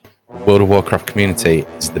World of Warcraft community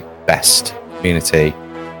is the best community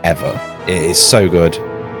ever. It is so good.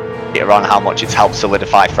 Around how much it's helped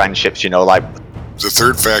solidify friendships, like the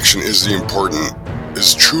third faction is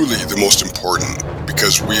truly the most important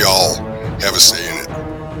because we all have a say in it.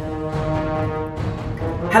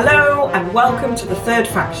 Hello and welcome to The Third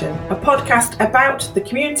Faction, a podcast about the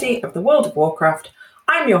community of the World of Warcraft.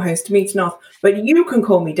 I'm your host, Meetanoth, but you can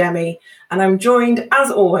call me Demi, and I'm joined, as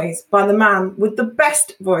always, by the man with the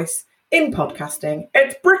best voice in podcasting.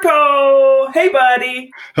 It's Bricko! Hey,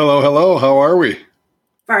 buddy! Hello, how are we?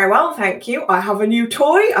 Very well, thank you. I have a new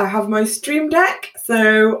toy. I have my Stream Deck,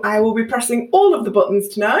 so I will be pressing all of the buttons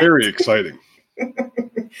tonight. Very exciting.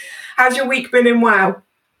 How's your week been in WoW?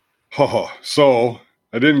 So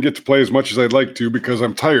I didn't get to play as much as I'd like to because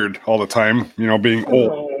I'm tired all the time, being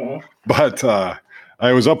old. But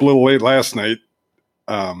I was up a little late last night,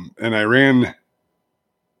 and I ran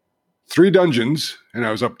 3 dungeons, and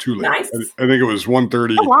I was up too late. Nice. I think it was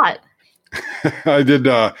 1:30. A lot. I did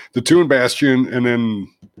the 2 in Bastion, and then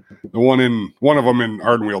one of them in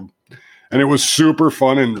Ardenweald. And it was super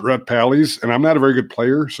fun in Ret Pallies, and I'm not a very good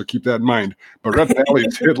player, so keep that in mind. But Ret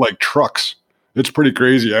Pallies hit like trucks. It's pretty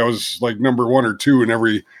crazy. I was like number 1 or 2 in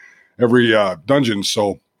every dungeon,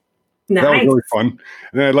 so Nice. that was really fun.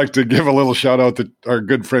 And I'd like to give a little shout out to our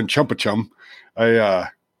good friend Chumpachum. I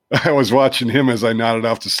was watching him as I nodded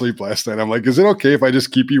off to sleep last night. I'm like, is it okay if I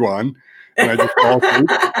just keep you on? And I just fall asleep.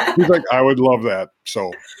 He's like, I would love that.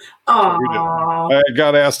 So I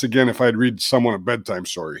got asked again if I'd read someone a bedtime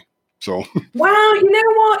story. So wow, you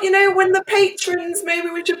know what? When the patrons, maybe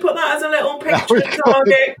we should put that as a little patron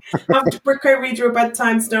target. After Bricko read you a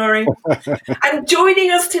bedtime story. And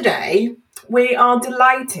joining us today, we are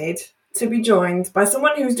delighted to be joined by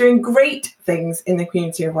someone who's doing great things in the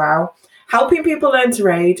community of WoW, helping people learn to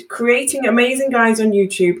raid, creating amazing guides on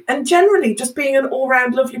YouTube, and generally just being an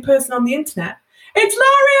all-round lovely person on the internet. It's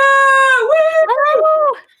Laria! Woo!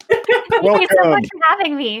 Hello! Thank you so much for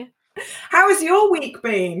having me. How has your week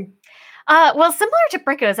been? Well, similar to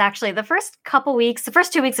Bricko's, actually. The first 2 weeks of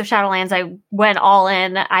Shadowlands, I went all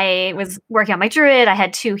in. I was working on my druid. I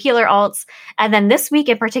had 2 healer alts. And then this week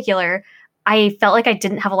in particular, I felt like I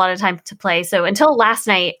didn't have a lot of time to play. So until last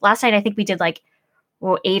night, I think we did 8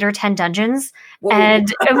 or 10 dungeons.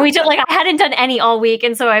 And we did I hadn't done any all week.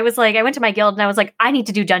 And so I was I went to my guild and I was like, I need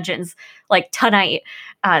to do dungeons tonight.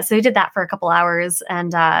 So we did that for a couple hours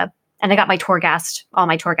and I got all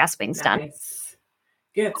my Torghast wings done.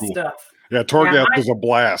 Good cool stuff. Yeah, Torghast is a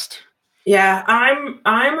blast. Yeah,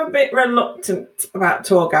 I'm a bit reluctant about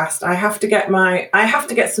Torghast. I have to get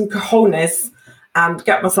some cojones and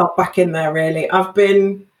get myself back in there. Really, I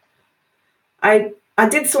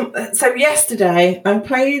did some. So yesterday I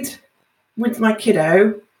played with my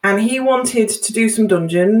kiddo, and he wanted to do some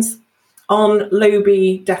dungeons on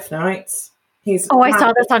Lobby Death Knights. I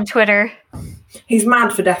saw this on Twitter. He's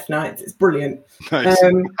mad for Death Knights. It's brilliant. Nice.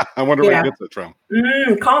 I wonder where he gets it from.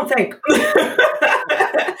 Can't think.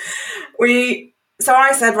 So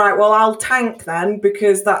I said, right, well, I'll tank then,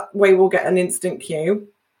 because that way we'll get an instant queue.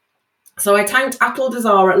 So I tanked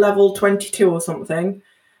Akeldazar at level 22 or something.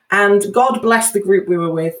 And God bless the group we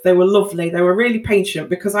were with. They were lovely. They were really patient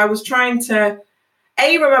because I was trying to,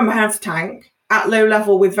 A, remember how to tank at low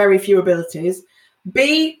level with very few abilities.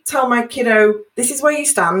 B, tell my kiddo, this is where you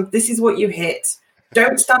stand, this is what you hit.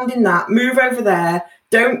 Don't stand in that, move over there,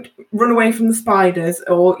 don't run away from the spiders,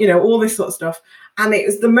 or, all this sort of stuff. And it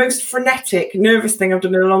was the most frenetic, nervous thing I've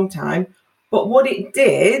done in a long time. But what it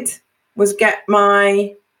did was get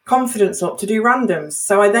my confidence up to do randoms.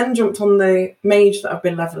 So I then jumped on the mage that I've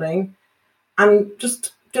been leveling and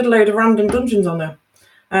just did a load of random dungeons on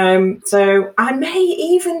her. So I may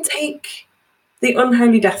even take the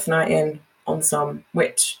Unholy Death Knight in on some,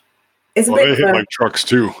 which is a bit. They hit like trucks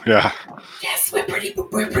too. Yeah. Yes, we're pretty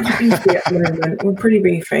beefy at the moment. We're pretty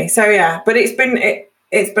beefy. So yeah, but it's been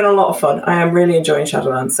a lot of fun. I am really enjoying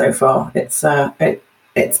Shadowlands so far. It's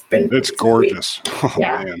gorgeous. Oh,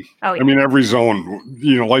 yeah. Man. Oh, yeah. I mean, every zone,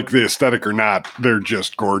 like the aesthetic or not, they're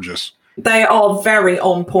just gorgeous. They are very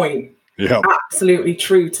on point. Yeah, absolutely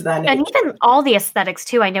true to their nature. And even all the aesthetics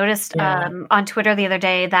too. I noticed on Twitter the other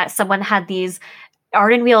day that someone had these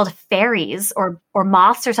Ardenweald fairies or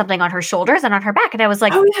moths or something on her shoulders and on her back, and I was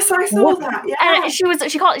like, "Oh yes, I saw that." Yeah, and she was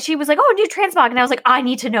like, "Oh, new transmog," and I was like, "I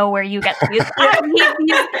need to know where you get these,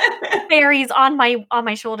 these fairies on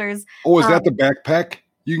my shoulders." Oh, is that the backpack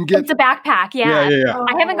you can get? It's a backpack, yeah. Oh.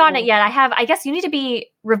 I haven't gotten it yet. I guess you need to be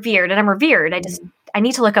revered, and I'm revered. I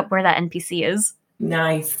need to look up where that NPC is.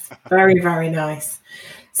 Nice, very very nice.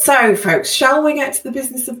 So, folks, shall we get to the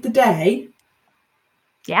business of the day?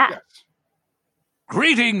 Yeah.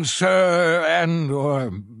 Greetings, sir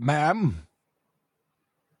and/or ma'am.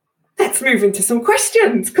 Let's move into some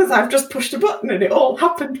questions because I've just pushed a button and it all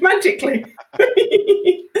happened magically.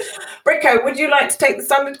 Bricko, would you like to take the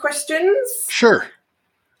standard questions? Sure.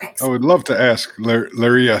 I Excellent. would love to ask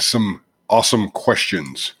Laria some awesome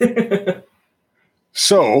questions.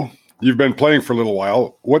 So, you've been playing for a little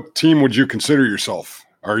while. What team would you consider yourself?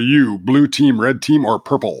 Are you blue team, red team, or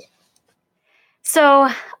purple? So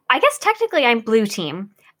I guess technically I'm blue team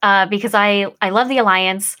because I love the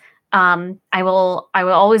Alliance. I will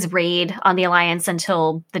always raid on the Alliance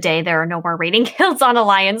until the day there are no more raiding guilds on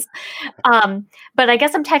Alliance. But I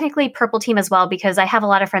guess I'm technically purple team as well because I have a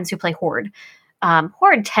lot of friends who play Horde.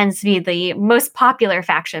 Horde tends to be the most popular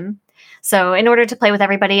faction. So in order to play with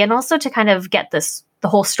everybody and also to kind of get the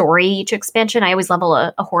whole story each expansion, I always level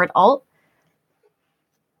a Horde alt.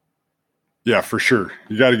 Yeah, for sure.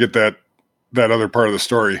 You got to get that other part of the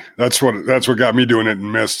story. That's what got me doing it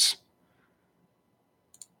in Mists.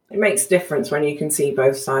 It makes a difference when you can see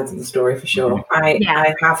both sides of the story for sure. Mm-hmm.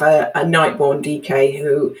 I have a Nightborn DK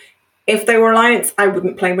who, if they were Alliance, I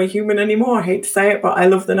wouldn't play my human anymore. I hate to say it, but I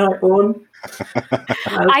love the Nightborn.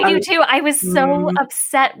 I do too. I was so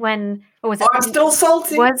upset when what was it? I'm still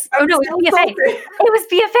salty. It was BFA. It was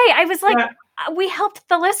BFA. I was like, we helped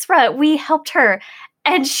the Lysra. We helped her.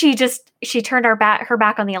 And she turned her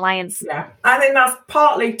back on the Alliance. Yeah. I think that's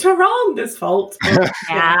partly Tyranda's fault.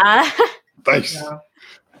 Yeah. Nice. Yeah.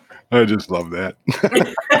 I just love that.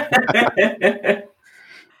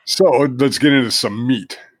 So let's get into some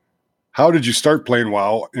meat. How did you start playing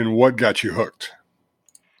WoW and what got you hooked?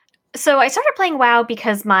 So I started playing WoW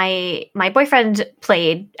because my boyfriend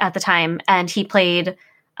played at the time, and he played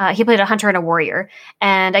a hunter and a warrior.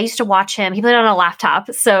 And I used to watch him. He played on a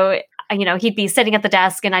laptop, so he'd be sitting at the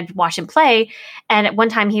desk, and I'd watch him play. And at one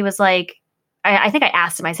time, he was like, I think I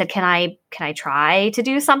asked him. I said, "Can I try to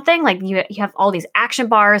do something? Like you have all these action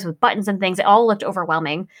bars with buttons and things. It all looked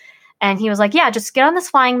overwhelming." And he was like, "Yeah, just get on this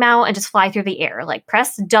flying mount and just fly through the air. Like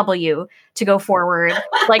press W to go forward.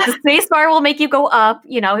 Like the space bar will make you go up."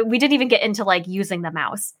 We didn't even get into like using the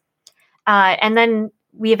mouse. And then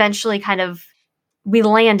we eventually we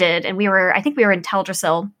landed, and I think we were in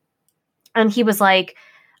Teldrassil, and he was like,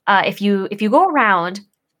 if you go around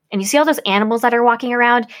and you see all those animals that are walking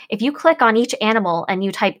around, if you click on each animal and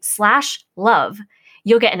you type /love,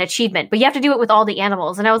 you'll get an achievement, but you have to do it with all the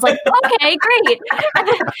animals. And I was like, okay, great.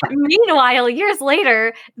 Meanwhile, years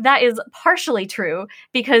later, that is partially true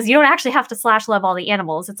because you don't actually have to /love all the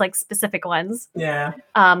animals. It's like specific ones. Yeah.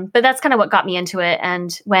 But that's kind of what got me into it.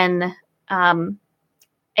 And when,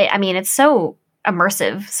 it's so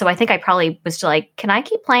immersive. So I think I probably was just like, can I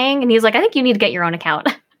keep playing? And he was like, I think you need to get your own account.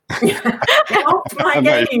 Off my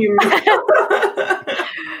game.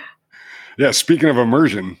 Yeah, speaking of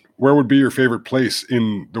immersion, where would be your favorite place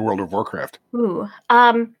in the World of Warcraft? Ooh,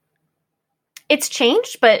 it's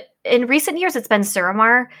changed, but in recent years, it's been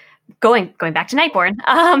Suramar. Going back to Nightborn.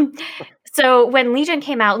 So when Legion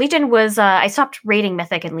came out, Legion was I stopped raiding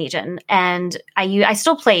Mythic and Legion, and I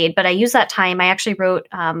still played, but I used that time. I actually wrote.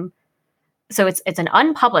 So it's an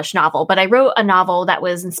unpublished novel, but I wrote a novel that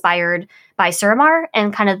was inspired by Suramar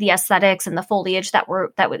and kind of the aesthetics and the foliage that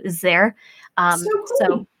was there. So cool.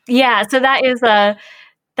 So yeah, so that is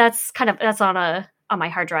that's on my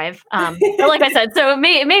hard drive. But like I said, so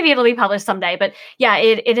maybe it'll be published someday. But yeah,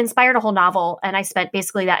 it inspired a whole novel, and I spent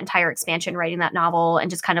basically that entire expansion writing that novel, and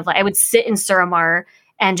just kind of like I would sit in Suramar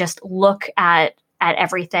and just look at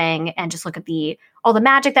everything and just look at all the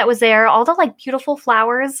magic that was there, all the like beautiful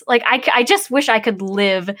flowers. Like I just wish I could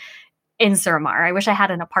live in Suramar. I wish I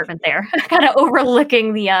had an apartment there, kind of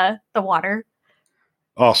overlooking the water.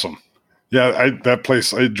 Awesome. Yeah, that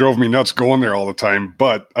place, it drove me nuts going there all the time,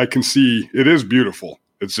 but I can see it is beautiful.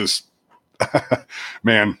 It's just,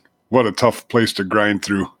 man, what a tough place to grind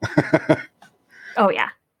through. Oh, yeah.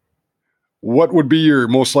 What would be your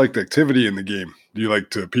most liked activity in the game? Do you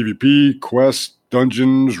like to PvP, quests,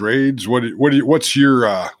 dungeons, raids? What floats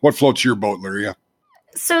your boat, Lyria?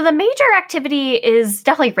 So the major activity is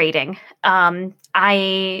definitely raiding.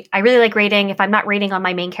 I really like raiding. If I'm not raiding on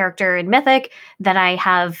my main character in Mythic, then I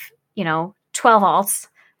have 12 alts,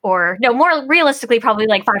 or no, more realistically, probably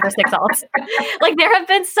like 5 or 6 alts. Like there have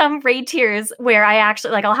been some raid tiers where I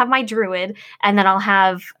actually I'll have my druid, and then I'll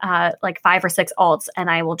have like 5 or 6 alts, and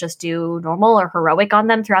I will just do normal or heroic on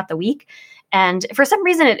them throughout the week. And for some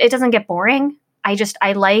reason, it doesn't get boring.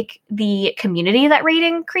 I like the community that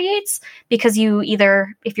raiding creates, because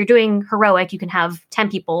if you're doing heroic, you can have 10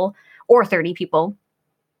 people or 30 people.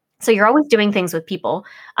 So you're always doing things with people.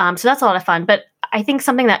 So that's a lot of fun. But I think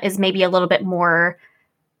something that is maybe a little bit more,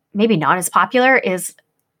 maybe not as popular, is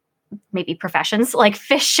maybe professions like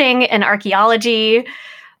fishing and archaeology.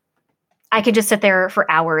 I could just sit there for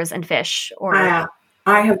hours and fish. Or I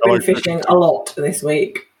have been fishing a lot this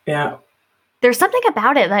week. Yeah. There's something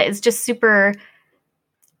about it that is just super,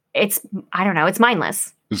 I don't know, it's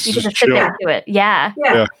mindless. It's You can just just sit chill. there and do it. Yeah.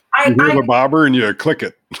 Yeah. You hear the bobber and you click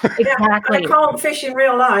it. Exactly. I can't fish in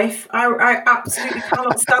real life. I absolutely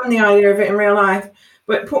cannot stand the idea of it in real life.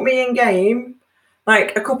 But put me in game,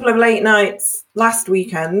 like a couple of late nights last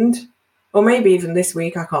weekend, or maybe even this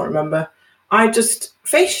week, I can't remember. I just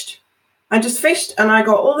fished. And I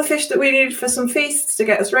got all the fish that we needed for some feasts to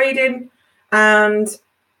get us raiding. And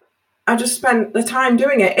I just spent the time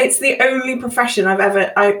doing it. It's the only profession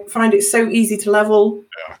I find it so easy to level.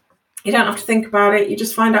 Yeah. You don't have to think about it. You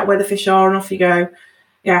just find out where the fish are and off you go.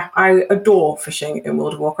 Yeah, I adore fishing in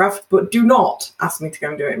World of Warcraft, but do not ask me to go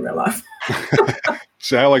and do it in real life.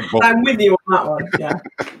 See, I like both. I'm with you on that one. Yeah.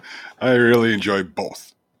 I really enjoy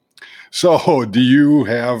both. So do you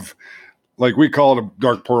have, like we call it a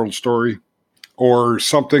Dark Portal story, or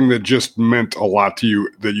something that just meant a lot to you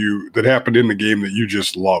that happened in the game that you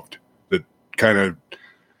just loved, that kind of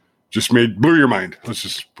just blew your mind? Let's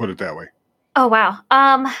just put it that way. Oh, wow.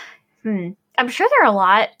 I'm sure there are a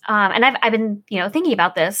lot. And I've been, thinking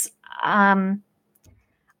about this. I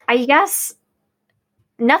guess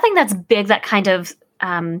nothing that's big that kind of,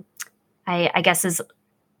 I guess is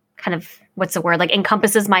kind of, what's the word, like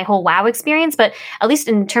encompasses my whole WoW experience, but at least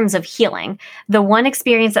in terms of healing, the one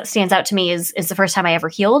experience that stands out to me is the first time I ever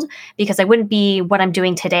healed, because I wouldn't be what I'm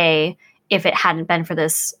doing today if it hadn't been for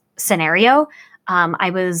this scenario.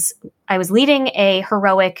 I was leading a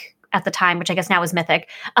heroic at the time, which I guess now is mythic,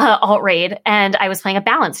 alt raid, and I was playing a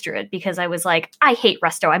balanced druid because I was like, I hate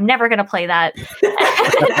Resto. I'm never going to play that.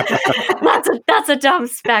 That's a dumb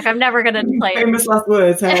spec. I'm never going to play it. Famous last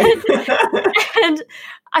words, hey? And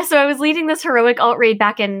so I was leading this heroic alt raid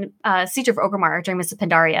back in Siege of Orgrimmar during Mists of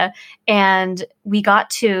Pandaria, and we got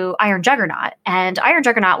to Iron Juggernaut, and Iron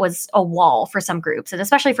Juggernaut was a wall for some groups, and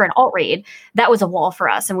especially for an alt raid, that was a wall for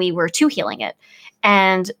us, and we were two healing it.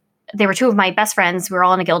 And they were two of my best friends. We were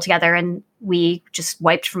all in a guild together, and we just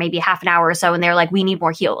wiped for maybe half an hour or so. And they're like, we need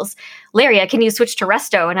more heals. Laria, can you switch to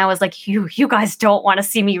Resto? And I was like, you guys don't want to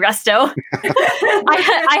see me Resto.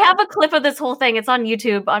 I have a clip of this whole thing. It's on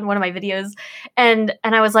YouTube on one of my videos. And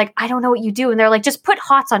I was like, I don't know what you do. And they're like, just put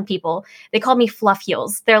hots on people. They called me fluff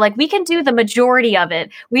heals. They're like, we can do the majority of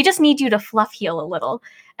it. We just need you to fluff heal a little.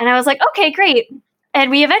 And I was like, okay, great. And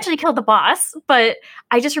we eventually killed the boss, but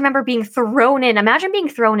I just remember being thrown in. Imagine being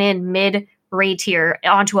thrown in mid raid tier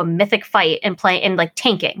onto a mythic fight and like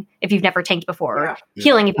tanking if you've never tanked before, or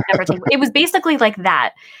healing if you've never tanked. It was basically like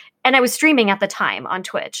that. And I was streaming at the time on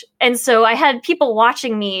Twitch. And so I had people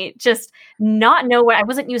watching me just not know what I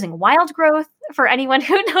wasn't using wild growth for anyone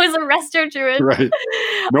who knows a Resto druid. Right.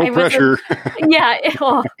 No pressure.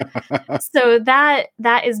 So that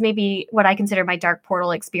is maybe what I consider my Dark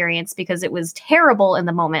Portal experience, because it was terrible in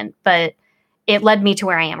the moment, but it led me to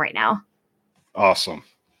where I am right now. Awesome.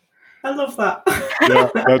 I love that.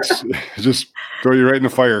 Yeah, that's just throw you right in the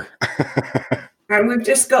fire. And we've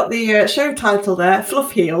just got the show title there,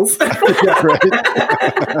 Fluff Heals. Yeah,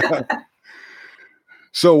 right.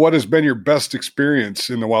 So what has been your best experience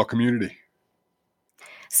in the WoW community?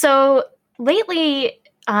 So lately,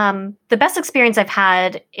 the best experience I've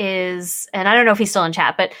had is, and I don't know if he's still in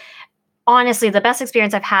chat, but honestly, the best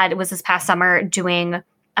experience I've had was this past summer doing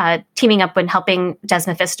teaming up and helping Des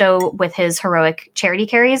Mephisto with his heroic charity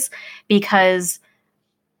carries, because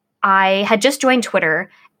I had just joined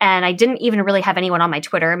Twitter and I didn't even really have anyone on my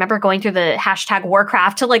Twitter. I remember going through the hashtag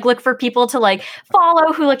Warcraft to like look for people to like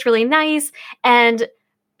follow who looked really nice. And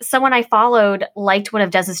someone I followed liked one of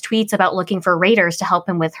Des's tweets about looking for raiders to help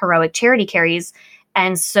him with heroic charity carries.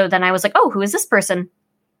 And so then I was like, oh, who is this person?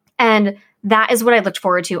 And that is what I looked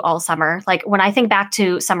forward to all summer. Like when I think back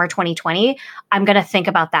to summer 2020, I'm going to think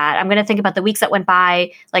about that. I'm going to think about the weeks that went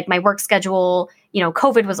by, like my work schedule.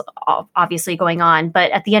 COVID was obviously going on, but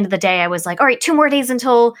at the end of the day, I was like, all right, 2 more days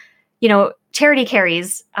until, charity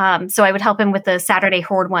carries. So I would help him with the Saturday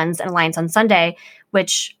Horde ones and Alliance on Sunday,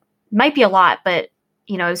 which might be a lot, but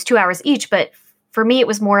it was 2 hours each. But for me, it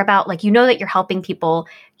was more about like, that you're helping people,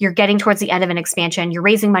 you're getting towards the end of an expansion, you're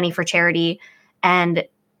raising money for charity. And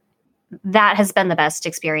that has been the best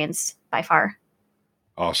experience by far.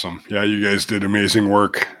 Awesome. Yeah, you guys did amazing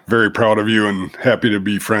work. Very proud of you and happy to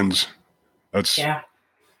be friends. It's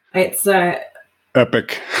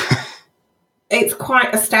epic. It's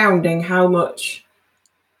quite astounding how much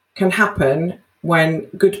can happen when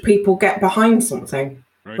good people get behind something.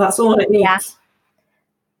 Right. That's all it needs. Yeah.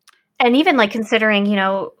 And even like considering,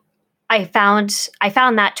 I found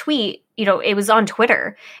that tweet, it was on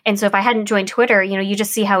Twitter. And so if I hadn't joined Twitter, you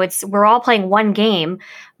just see how we're all playing one game,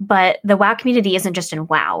 but the WoW community isn't just in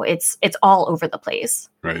WoW. It's all over the place.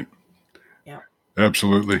 Right. Yeah.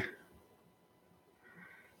 Absolutely.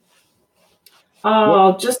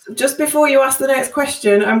 Oh, just before you ask the next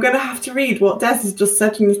question, I'm going to have to read what Des has just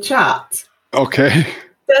said in the chat. Okay.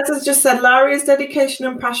 Des has just said, Laria's dedication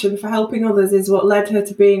and passion for helping others is what led her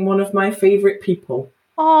to being one of my favourite people.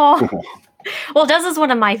 Oh, well, Des is one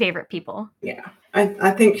of my favorite people. Yeah,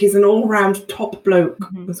 I think he's an all-round top bloke,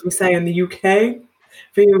 as we say in the UK.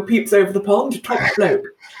 For you peeps over the pond, top bloke.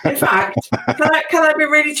 In fact, can I be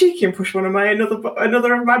really cheeky and push one of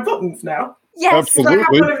another of my buttons now? Yes. Absolutely. So I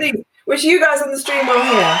have one of these, which you guys on the stream will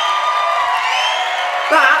hear.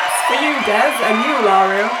 That's for you, Des, and you,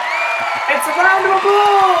 Lario. It's a round of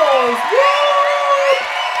applause! Woo!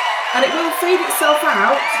 And it will fade itself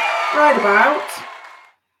out right about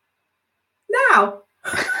now.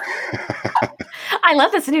 I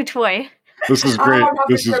love this new toy. This is great. I'm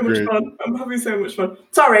having so much fun. I'm having so much fun.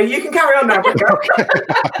 Sorry, you can carry on now, Bricko.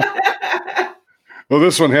 Well,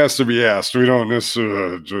 this one has to be asked. This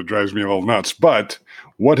drives me a little nuts. But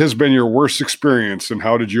what has been your worst experience and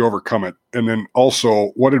how did you overcome it? And then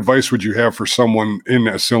also, what advice would you have for someone in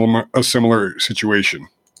a similar situation?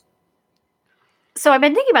 So I've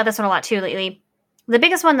been thinking about this one a lot too lately. The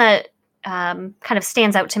biggest one that kind of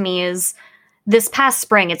stands out to me is this past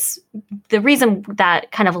spring. It's the reason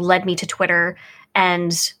that kind of led me to Twitter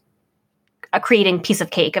and creating Piece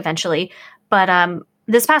of Cake eventually. But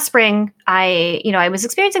this past spring, I was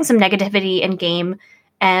experiencing some negativity in game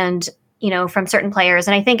and, from certain players.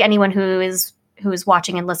 And I think anyone who is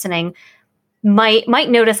watching and listening might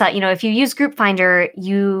notice that, if you use Group Finder,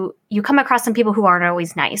 you come across some people who aren't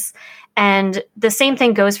always nice. And the same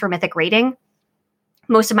thing goes for Mythic Raiding.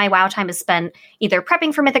 Most of my WoW time is spent either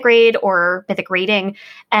prepping for Mythic Raid or Mythic Raiding.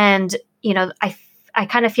 And, I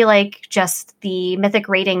kind of feel like just the Mythic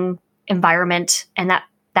Raiding environment and that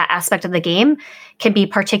aspect of the game can be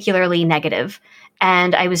particularly negative.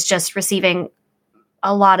 And I was just receiving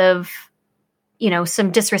a lot of,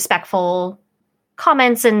 some disrespectful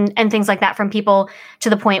comments and things like that from people to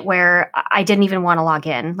the point where I didn't even want to log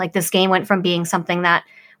in. Like this game went from being something that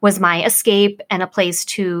was my escape and a place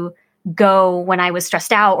to go when I was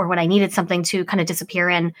stressed out or when I needed something to kind of disappear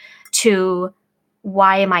in to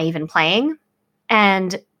why am I even playing?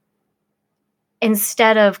 And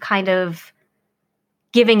instead of kind of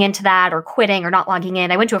giving into that or quitting or not logging in,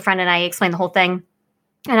 I went to a friend and I explained the whole thing.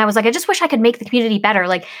 And I was like, I just wish I could make the community better.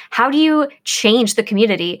 Like, how do you change the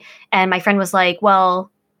community? And my friend was like,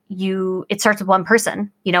 well, it starts with one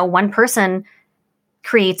person. One person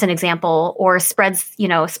creates an example or spreads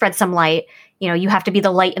some light. You have to be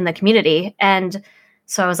the light in the community. And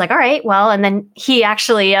so I was like, all right, well, and then he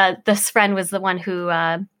actually, this friend was the one who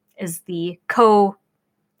is the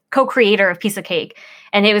co-creator of Piece of Cake.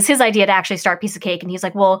 And it was his idea to actually start Piece of Cake. And he's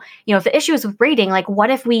like, well, if the issue is with raiding, like what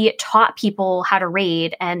if we taught people how to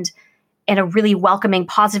raid and in a really welcoming,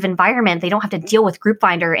 positive environment, they don't have to deal with Group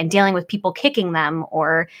Finder and dealing with people kicking them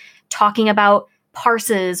or talking about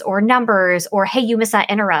parses or numbers or, hey, you missed that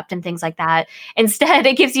interrupt and things like that. Instead,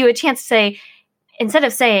 it gives you a chance to say, instead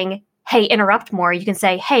of saying, hey, interrupt more, you can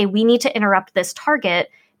say, hey, we need to interrupt this target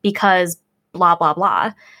because blah, blah,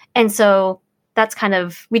 blah. And so that's kind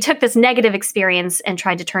of, we took this negative experience and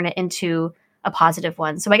tried to turn it into a positive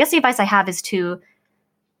one. So I guess the advice I have is to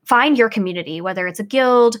find your community, whether it's a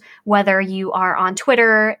guild, whether you are on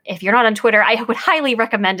Twitter. If you're not on Twitter, I would highly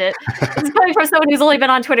recommend it. It's coming from someone who's only been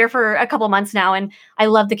on Twitter for a couple months now, and I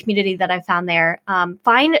love the community that I've found there.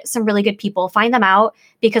 Find some really good people, find them out,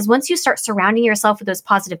 because once you start surrounding yourself with those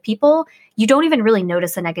positive people, you don't even really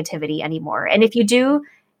notice the negativity anymore. And if you do,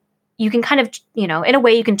 you can kind of, in a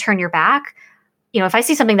way you can turn your back. If I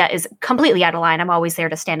see something that is completely out of line, I'm always there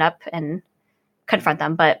to stand up and confront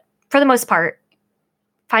them. But for the most part,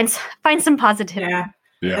 find some positivity.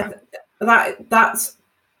 Yeah. That's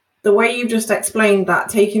the way you just explained that,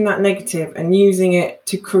 taking that negative and using it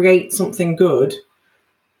to create something good.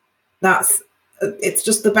 It's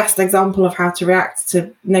just the best example of how to react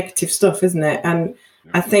to negative stuff, isn't it? And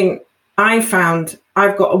I think I've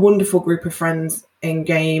got a wonderful group of friends in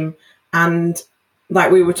game, and like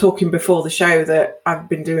we were talking before the show, that I've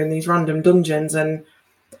been doing these random dungeons and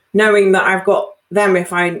knowing that I've got them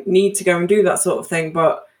if I need to go and do that sort of thing.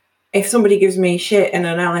 But if somebody gives me shit in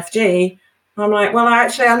an LFG, I'm like, well, I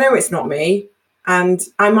know it's not me. And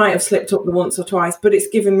I might have slipped up the once or twice, but it's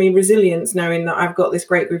given me resilience knowing that I've got this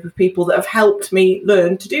great group of people that have helped me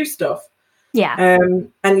learn to do stuff. Yeah.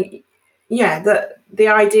 And yeah, the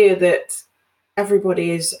idea that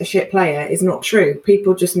everybody is a shit player is not true.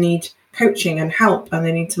 People just need coaching and help, and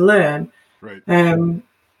they need to learn. Right. And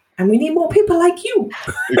we need more people like you.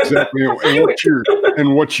 Exactly.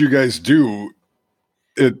 And what you guys do,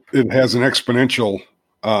 it has an exponential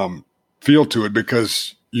feel to it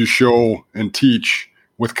because you show and teach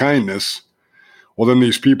with kindness. Well, then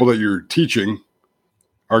these people that you're teaching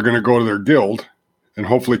are going to go to their guild and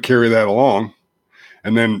hopefully carry that along.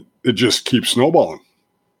 And then it just keeps snowballing.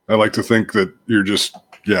 I like to think that you're just,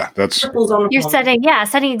 that's... You're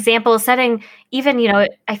setting examples, even,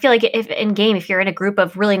 I feel like if in game, if you're in a group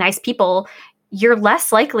of really nice people, you're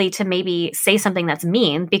less likely to maybe say something that's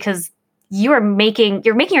mean because you're making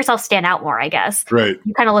yourself stand out more, I guess. Right.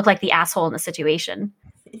 You kind of look like the asshole in the situation.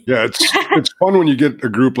 Yeah, it's fun when you get a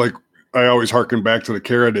group like, I always harken back to the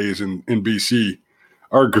Kara days in BC.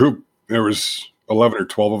 Our group, there was 11 or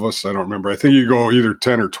 12 of us. I don't remember. I think you go either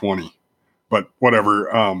 10 or 20, but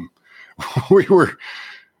whatever.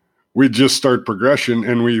 We'd just start progression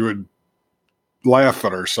and we would laugh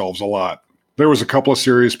at ourselves a lot. There was a couple of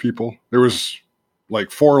serious people. There was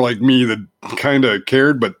like 4 like me that kind of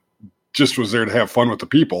cared, but just was there to have fun with the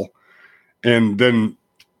people. And then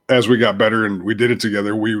as we got better and we did it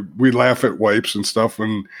together, we laugh at wipes and stuff.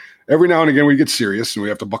 And every now and again we get serious and we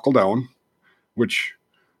have to buckle down, which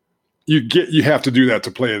you have to do that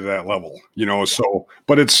to play at that level, so,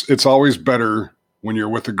 but it's always better when you're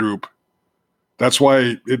with a group. That's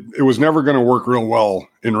why it was never going to work real well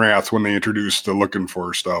in Wrath when they introduced the looking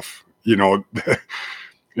for stuff, and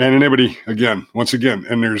anybody, once again,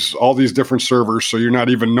 and there's all these different servers. So you're not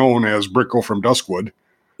even known as Brickle from Duskwood.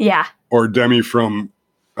 Yeah. Or Demi from,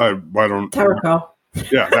 I don't Tarako.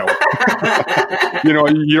 Yeah, that one.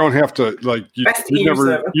 You don't have to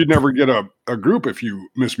you'd never get a group if you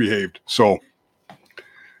misbehaved. So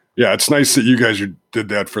yeah, it's nice that you guys did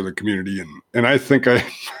that for the community. And I think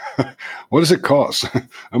what does it cost?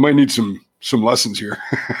 I might need some lessons here.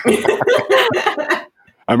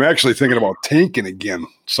 I'm actually thinking about tanking again.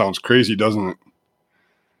 Sounds crazy, doesn't it?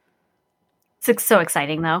 It's so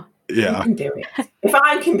exciting though. Yeah. You can do it. If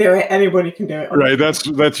I can do it, anybody can do it. Right.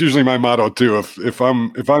 That's usually my motto too. If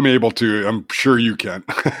I'm able to, I'm sure you can.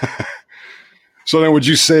 So then would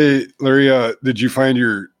you say, Larry, did you find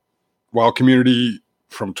your WoW community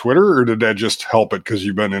from Twitter or did that just help it because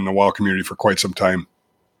you've been in the WoW community for quite some time?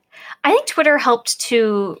 I think Twitter helped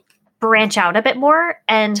to branch out a bit more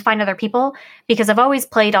and find other people because I've always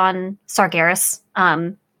played on Sargeras.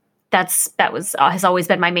 Has always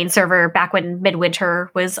been my main server back when Midwinter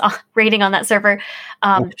was raiding on that server.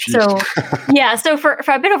 So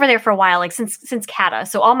I've been over there for a while, like since Kata.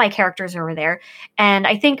 So all my characters are over there. And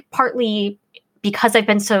I think partly because I've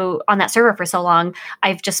been on that server for so long,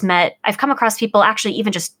 I've come across people actually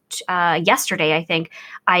even just yesterday, I think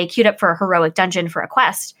I queued up for a heroic dungeon for a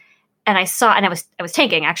quest and I was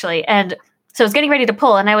tanking actually. And so I was getting ready to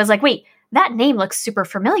pull and I was like, wait, that name looks super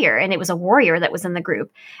familiar. And it was a warrior that was in the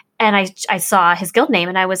group. And I saw his guild name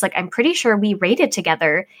and I was like, I'm pretty sure we raided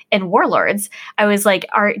together in Warlords. I was like,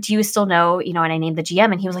 do you still know, and I named the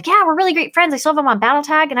GM and he was like, yeah, we're really great friends. I still have him on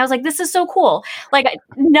BattleTag. And I was like, this is so cool. Like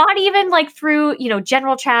not even like through,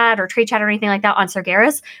 general chat or trade chat or anything like that on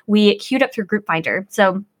Sargeras, we queued up through Group Finder.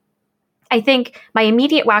 So I think my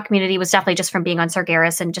immediate WoW community was definitely just from being on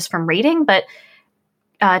Sargeras and just from raiding, but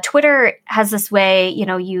Twitter has this way,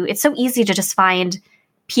 it's so easy to just find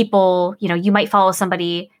people, you might follow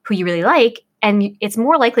somebody who you really like, and it's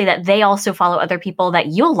more likely that they also follow other people that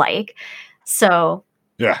you'll like. So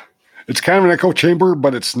yeah, it's kind of an echo chamber,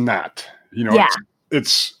 but it's not,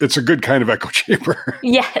 it's a good kind of echo chamber.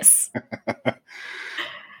 Yes.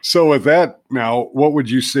 So with that now, what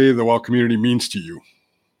would you say the WoW community means to you?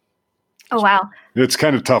 Oh, wow. It's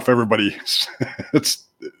kind of tough. Everybody,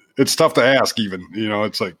 it's tough to ask even,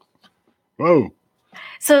 it's like, whoa.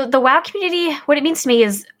 So the WoW community, what it means to me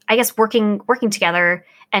is, I guess, working together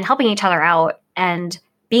and helping each other out and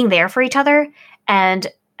being there for each other and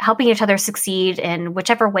helping each other succeed in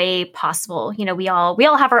whichever way possible. We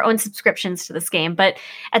all have our own subscriptions to this game, but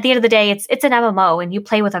at the end of the day, it's an MMO and you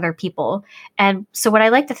play with other people. And so what I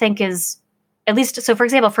like to think is, at least, so for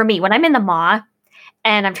example, for me, when I'm in the Maw,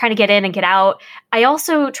 and I'm trying to get in and get out, I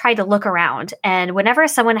also try to look around. And whenever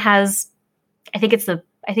someone has, I think it's the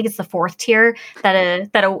 4th tier that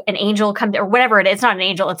an angel comes, or whatever it is. It's not an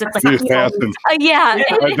angel. It's like the assassin. Yeah.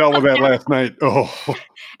 I dealt with that last night. Oh.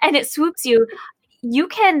 And it swoops you. You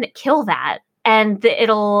can kill that, and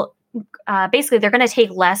it'll basically they're going to take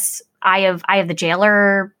less Eye of the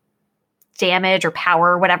Jailer damage or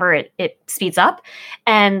power, whatever it speeds up.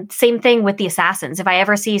 And same thing with the assassins. If I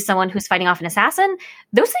ever see someone who's fighting off an assassin,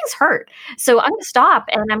 those things hurt. So I'm going to stop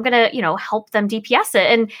and I'm going to, help them DPS it.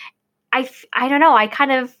 And I don't know.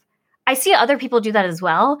 I see other people do that as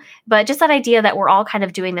well, but just that idea that we're all kind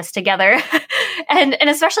of doing this together. and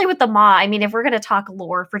especially with the Maw, I mean, if we're going to talk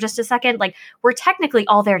lore for just a second, like we're technically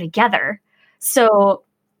all there together. So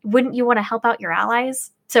wouldn't you want to help out your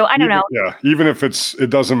allies? So I don't know. Yeah, even if it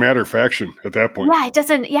doesn't matter faction at that point. Yeah, it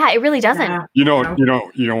doesn't. Yeah, it really doesn't. Yeah. You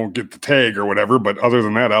don't get the tag or whatever, but other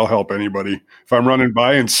than that, I'll help anybody. If I'm running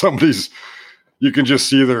by and you can just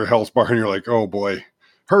see their health bar and you're like, oh boy,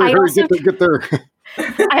 hurry, get there.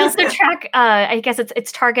 I also track, I guess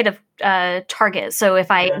it's target of target. So if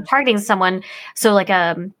I'm targeting someone, so like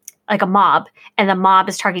a mob, and the mob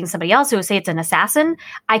is targeting somebody else, so say it's an assassin,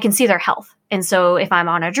 I can see their health. And so if I'm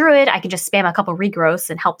on a druid, I can just spam a couple regrowths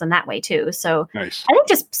and help them that way too. So nice. I think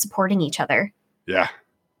just supporting each other. Yeah.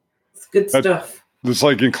 It's good stuff. It's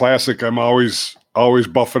like in Classic, I'm always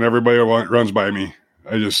buffing everybody who runs by me.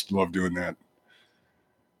 I just love doing that.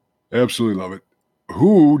 Absolutely love it.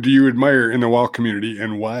 Who do you admire in the WoW community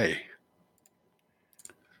and why?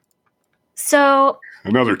 So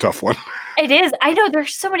another tough one. It is. I know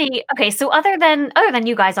there's so many. Okay, so other than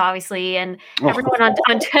you guys, obviously, and everyone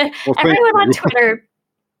on Twitter,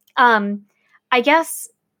 I guess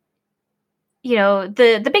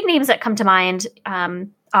the big names that come to mind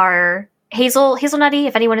are Hazel Nutty.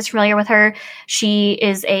 If anyone is familiar with her, she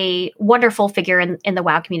is a wonderful figure in the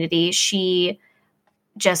WoW community. She's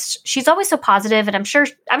always so positive, and I'm sure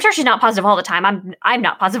she's not positive all the time. I'm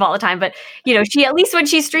not positive all the time, but she, at least when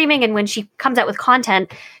she's streaming and when she comes out with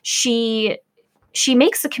content, she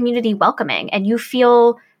makes the community welcoming, and you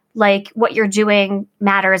feel like what you're doing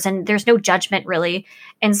matters, and there's no judgment really.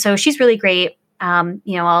 And so she's really great.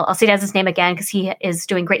 I'll say Dez's name again because he is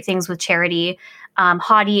doing great things with charity.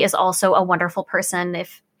 Hottie is also a wonderful person.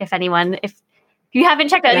 If you haven't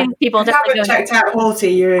checked out these people, if you haven't checked out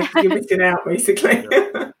Haughty, you're missing out, basically.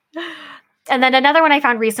 And then another one I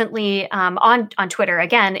found recently on Twitter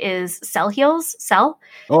again is Cell Heals. Cell.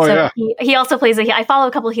 Oh, so yeah. He also plays I follow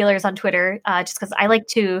a couple of healers on Twitter just because I like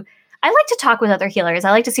to talk with other healers.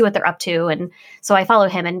 I like to see what they're up to, and so I follow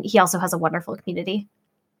him. And he also has a wonderful community.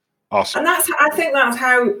 Awesome. And I think that's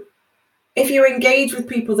how, if you engage with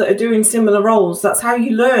people that are doing similar roles, that's how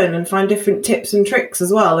you learn and find different tips and tricks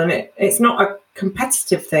as well. And it's not a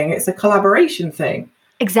competitive thing; it's a collaboration thing.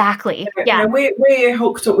 Exactly. Yeah, we're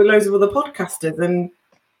hooked up with loads of other podcasters, and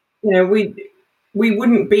we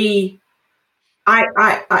wouldn't be.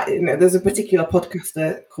 There's a particular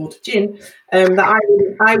podcaster called Jin that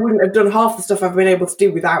I wouldn't have done half the stuff I've been able to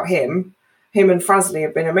do without him. Him and Frasley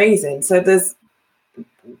have been amazing. So there's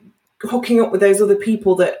hooking up with those other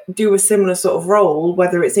people that do a similar sort of role,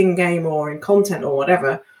 whether it's in game or in content or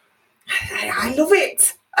whatever. I love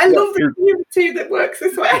it. I love the community that works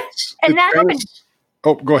this way. And that happened.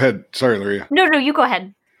 Oh, go ahead. Sorry, Lyria. No, you go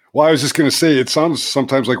ahead. Well, I was just going to say, it sounds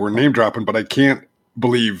sometimes like we're name dropping, but I can't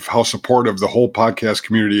believe how supportive the whole podcast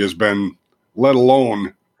community has been, let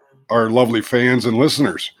alone our lovely fans and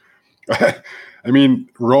listeners. I mean,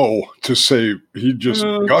 Ro, to say he just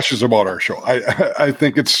gushes about our show. I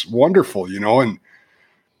think it's wonderful, and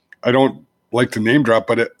I don't like to name drop,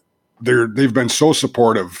 but they've been so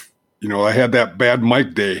supportive. I had that bad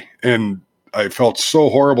mic day and I felt so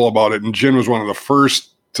horrible about it. And Jin was one of the first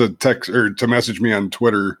to text or to message me on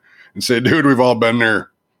Twitter and say, dude, we've all been there.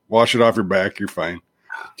 Wash it off your back. You're fine.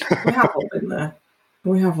 We have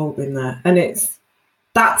all been there. And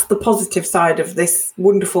that's the positive side of this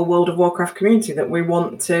wonderful World of Warcraft community that we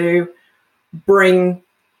want to bring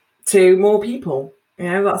to more people.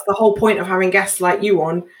 That's the whole point of having guests like you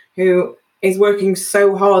on, who is working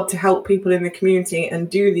so hard to help people in the community and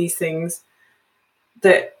do these things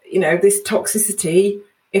that, this toxicity,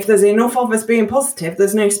 if there's enough of us being positive,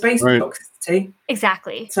 there's no space for toxicity.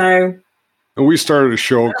 Exactly. So... And we started a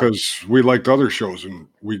show because we liked other shows and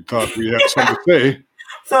we thought we had something to say.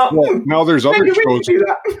 So now there's other shows.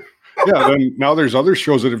 Then now there's other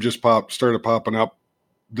shows that have just started popping up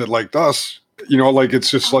that liked us. It's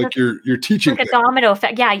just like you're teaching. Like a domino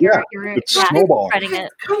effect. Yeah, you're snowballing.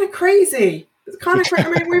 It's kind of crazy. It's kind of crazy.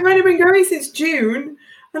 I mean, we've only been going since June,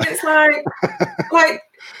 and it's like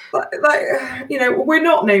we're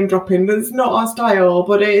not name dropping. That's not our style,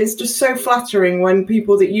 but it is just so flattering when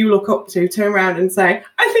people that you look up to turn around and say,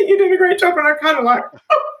 "I think you're doing a great job," and I'm kind of like,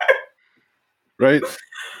 right.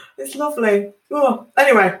 It's lovely. Oh,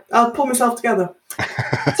 anyway, I'll pull myself together.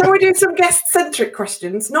 So we do some guest-centric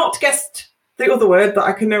questions, not guest, the other word that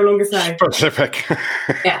I can no longer say. Specific.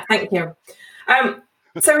 Yeah, thank you.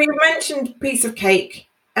 So you mentioned piece of cake,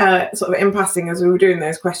 sort of in passing as we were doing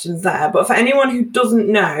those questions there. But for anyone who doesn't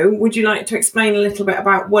know, would you like to explain a little bit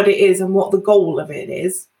about what it is and what the goal of it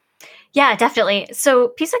is? Yeah, definitely. So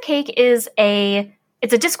Piece of Cake is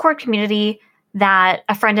it's a Discord community that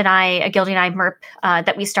a friend and I, a Guildie and I, Merp,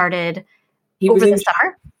 that we started He was over in the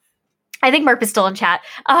summer. I think Merp is still in chat.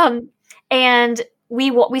 And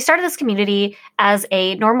we started this community as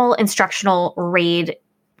a normal instructional raid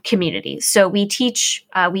community. So we teach,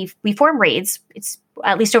 we form raids. It's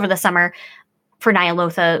at least over the summer for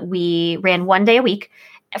Nyalotha. We ran 1 day a week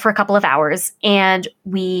for a couple of hours, and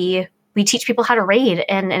we teach people how to raid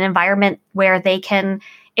in an environment where they can,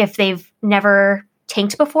 if they've never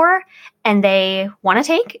tanked before and they want to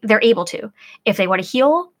tank, they're able to. If they want to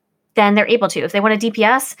heal, then they're able to. If they want to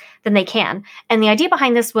DPS, then they can. And the idea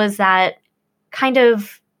behind this was that kind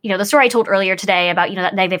of, the story I told earlier today about,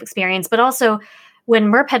 that negative experience, but also when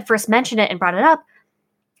Merp had first mentioned it and brought it up,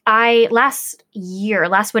 last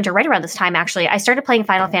winter, right around this time, actually, I started playing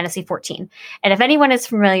Final Fantasy XIV. And if anyone is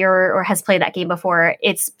familiar or has played that game before,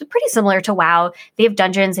 it's pretty similar to WoW. They have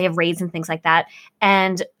dungeons, they have raids and things like that.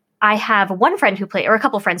 And I have one friend who play, or a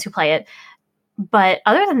couple of friends who play it. But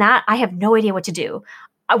other than that, I have no idea what to do.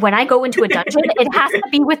 When I go into a dungeon, it has to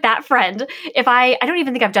be with that friend. I don't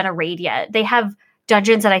even think I've done a raid yet. They have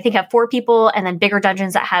dungeons that I think have 4 people, and then bigger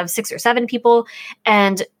dungeons that have 6 or 7 people.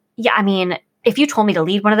 And yeah, I mean, if you told me to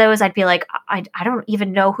lead one of those, I'd be like, I don't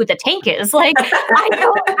even know who the tank is. Like,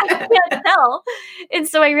 I can't tell. And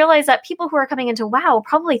so I realized that people who are coming into WoW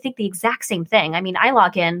probably think the exact same thing. I mean, I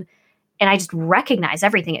log in and I just recognize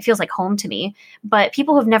everything. It feels like home to me. But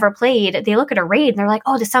people who've never played, they look at a raid and they're like,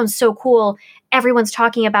 oh, this sounds so cool. Everyone's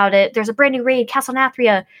talking about it. There's a brand new raid, Castle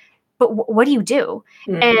Nathria. But what do you do?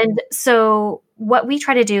 Mm-hmm. And so what we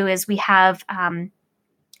try to do is we have,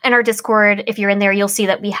 in our Discord, if you're in there, you'll see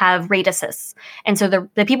that we have raid assists. And so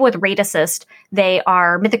the people with raid assist, they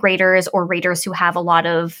are mythic raiders or raiders who have a lot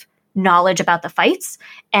of knowledge about the fights.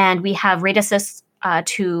 And we have raid assists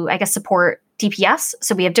to, I guess, support DPS.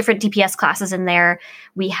 So we have different DPS classes in there.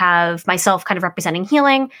 We have myself kind of representing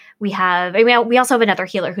healing. We also have another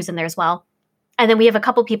healer who's in there as well. And then we have a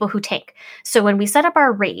couple people who tank. So when we set up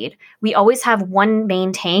our raid, we always have one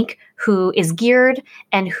main tank who is geared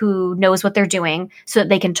and who knows what they're doing so that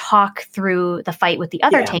they can talk through the fight with the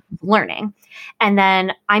other tank learning. And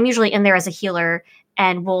then I'm usually in there as a healer,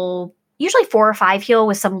 and we'll usually 4 or 5 heal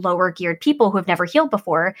with some lower geared people who have never healed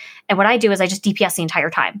before. And what I do is I just DPS the entire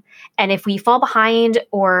time. And if we fall behind,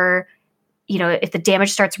 or if the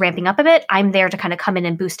damage starts ramping up a bit, I'm there to kind of come in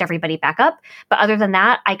and boost everybody back up. But other than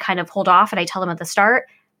that, I kind of hold off and I tell them at the start,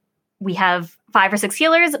 we have 5 or 6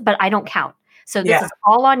 healers, but I don't count. So this is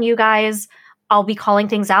all on you guys. I'll be calling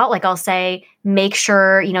things out. Like I'll say, make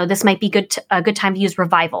sure, this might be a good time to use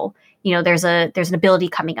revival. There's an ability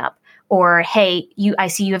coming up. Or, hey, I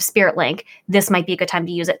see you have Spirit Link. This might be a good time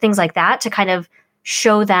to use it. Things like that to kind of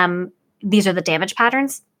show them these are the damage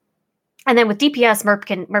patterns. And then with DPS,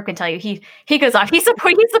 Merp can tell you he goes off. He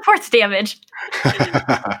supports damage.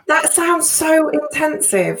 That sounds so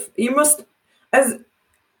intensive. You must have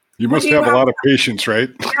a lot of patience, right?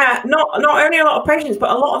 Yeah, not only a lot of patience,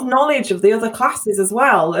 but a lot of knowledge of the other classes as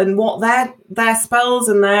well, and what their spells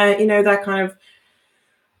and their kind of,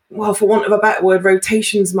 well, for want of a better word,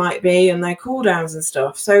 rotations might be, and their cooldowns and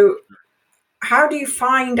stuff. So how do you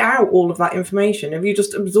find out all of that information? Have you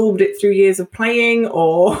just absorbed it through years of playing,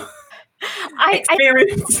 or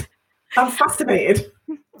experience? I'm fascinated.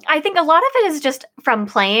 I think a lot of it is just from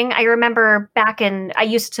playing. I remember I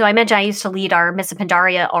used to lead our Miss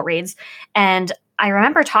Pandaria alt raids, and I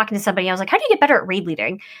remember talking to somebody. I was like, how do you get better at raid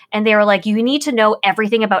leading? And they were like, you need to know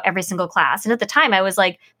everything about every single class. And at the time I was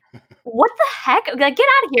like, what the heck? Like, get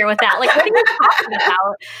out of here with that. Like, what are you talking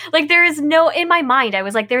about? Like, in my mind, I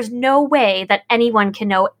was like, there's no way that anyone can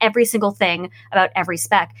know every single thing about every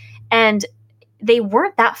spec. And they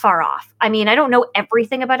weren't that far off. I mean, I don't know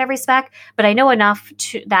everything about every spec, but I know enough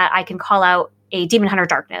that I can call out a Demon Hunter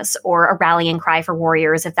Darkness or a rallying cry for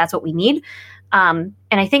warriors if that's what we need. And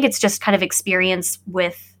I think it's just kind of experience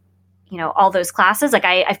with, all those classes. Like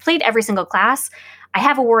I've played every single class. I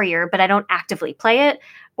have a warrior, but I don't actively play it.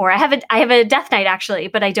 Or I have a Death Knight actually,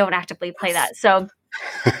 but I don't actively play that. So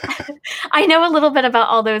I know a little bit about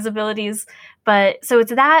all those abilities. But so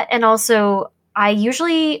it's that, and also I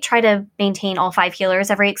usually try to maintain all 5 healers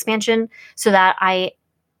every expansion so that I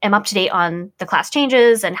am up to date on the class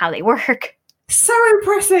changes and how they work. So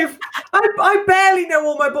impressive. I barely know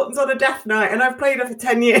all my buttons on a Death Knight, and I've played her for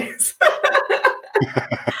 10 years.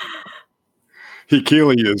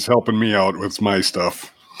 Hikili is helping me out with my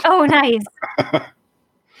stuff. Oh, nice.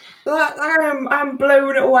 I'm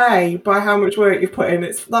blown away by how much work you've put in.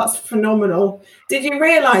 That's phenomenal. Did you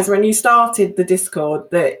realise when you started the Discord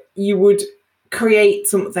that you would create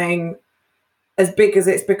something as big as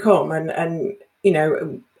it's become, and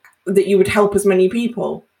that you would help as many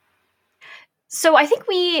people? So I think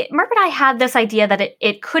Merp and I had this idea that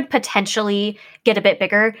it could potentially get a bit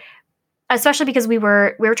bigger, especially because we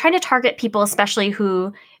were trying to target people, especially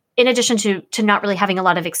who, in addition to not really having a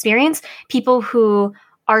lot of experience, people who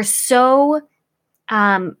are so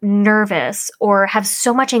nervous or have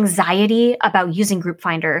so much anxiety about using Group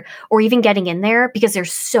Finder or even getting in there because they're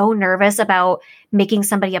so nervous about making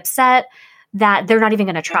somebody upset that they're not even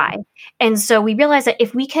going to try. And so we realized that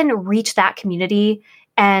if we can reach that community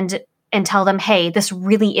and tell them, hey, this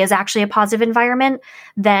really is actually a positive environment,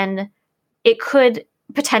 then it could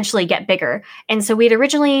potentially get bigger. And so we'd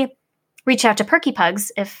originally reached out to Perky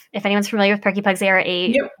Pugs. If anyone's familiar with Perky Pugs, they are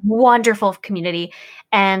a wonderful community.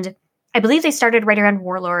 And I believe they started right around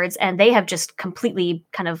Warlords, and they have just completely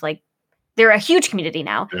kind of like, they're a huge community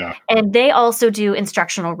now. Yeah. And they also do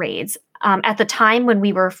instructional raids. At the time when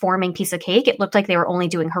we were forming Piece of Cake, it looked like they were only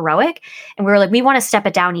doing heroic. And we were like, we want to step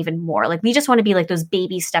it down even more. Like, we just want to be like those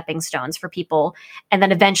baby stepping stones for people. And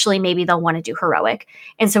then eventually maybe they'll want to do heroic.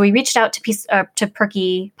 And so we reached out to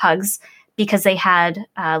Perky Pugs because they had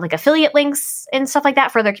like affiliate links and stuff like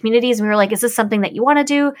that for their communities. And we were like, is this something that you want to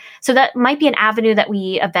do? So that might be an avenue that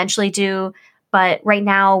we eventually do. But right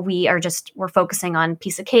now we're focusing on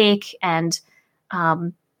Piece of Cake. And,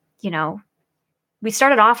 we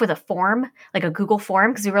started off with a form, like a Google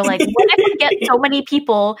form, because we were like, what if we get so many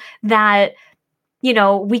people that,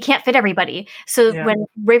 we can't fit everybody? So when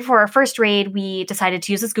right before our first raid, we decided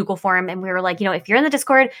to use this Google form, and we were like, if you're in the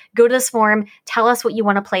Discord, go to this form, tell us what you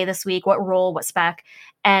want to play this week, what role, what spec,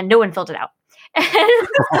 and no one filled it out.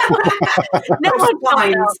 No one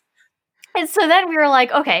filled it out. And so then we were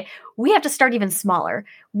like, okay, we have to start even smaller.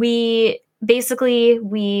 We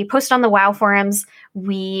posted on the WoW forums.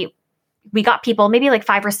 We got people, maybe like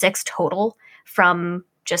 5 or 6 total from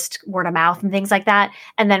just word of mouth and things like that.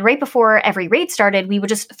 And then right before every raid started, we would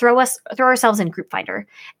just throw ourselves in Group Finder.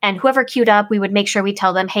 And whoever queued up, we would make sure we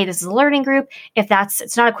tell them, hey, this is a learning group.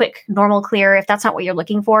 It's not a quick normal clear. If that's not what you're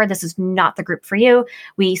looking for, this is not the group for you.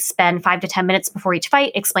 We spend 5 to 10 minutes before each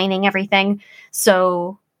fight explaining everything.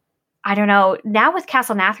 So I don't know. Now with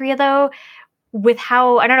Castle Nathria, though,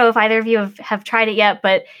 I don't know if either of you have tried it yet,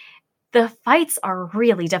 but the fights are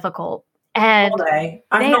really difficult. And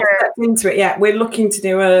I've not stepped into it yet. We're looking to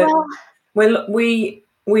do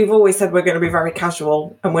we've always said we're going to be very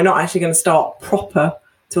casual, and we're not actually going to start proper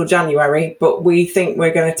till January, but we think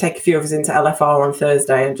we're going to take a few of us into LFR on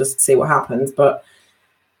Thursday and just see what happens. But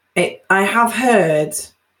I have heard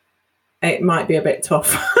it might be a bit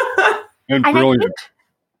tough. And brilliant.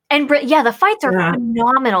 The fights are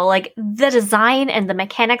phenomenal. Like, the design and the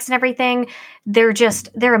mechanics and everything, they're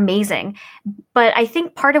amazing. But I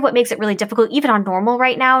think part of what makes it really difficult, even on normal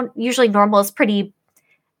right now, usually normal is pretty.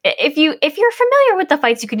 If you're familiar with the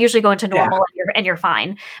fights, you can usually go into normal and you're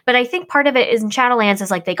fine. But I think part of it is in Shadowlands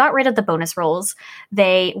is like they got rid of the bonus rolls.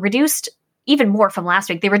 They reduced even more from last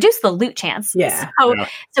week. They reduced the loot chance. Yeah. So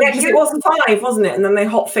because it was 5, wasn't it? And then they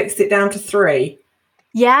hot fixed it down to 3.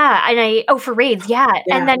 Yeah, and for raids,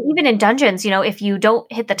 and then even in dungeons, if you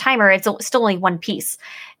don't hit the timer, it's still only 1 piece.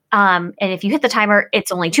 And if you hit the timer,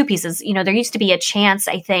 it's only 2 pieces. There used to be a chance,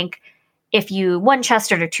 I think, if you 1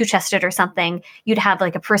 chested or 2 chested or something, you'd have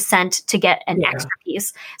like a % to get an extra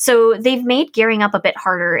piece. So they've made gearing up a bit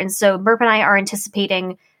harder. And so Merp and I are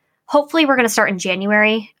anticipating, hopefully we're going to start in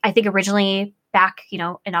January. I think originally back,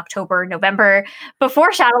 in October, November,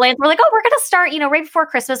 before Shadowlands, we're like, oh, we're going to start, right before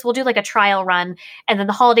Christmas, we'll do like a trial run, and then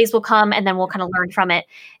the holidays will come, and then we'll kind of learn from it.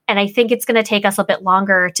 And I think it's going to take us a bit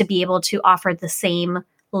longer to be able to offer the same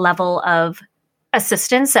level of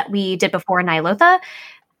assistance that we did before in Ny'alotha,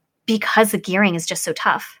 because the gearing is just so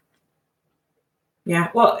tough.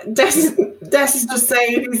 Yeah, well, Des is just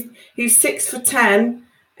saying he's 6 for 10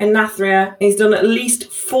 in Nathria. He's done at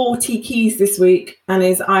least 40 keys this week and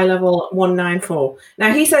is eye level 194.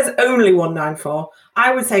 Now, he says only 194.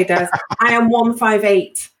 I would say, Des, I am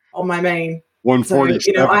 158 on my main. 140.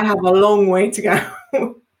 So, I have a long way to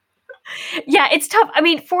go. Yeah, it's tough. I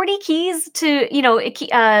mean, 40 keys to,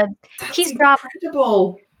 keys drop.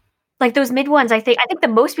 Incredible. Like those mid ones, I think the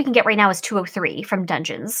most we can get right now is 203 from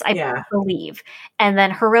dungeons, I believe. And then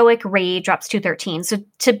heroic raid drops 213. So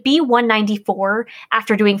to be 194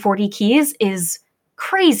 after doing 40 keys is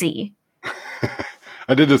crazy.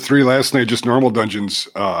 I did the 3 last night, just normal dungeons,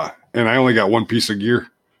 and I only got 1 piece of gear.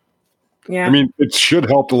 Yeah. I mean, it should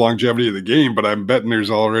help the longevity of the game, but I'm betting there's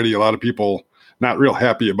already a lot of people not real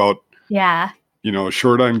happy about,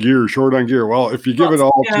 short on gear. Well, if you give it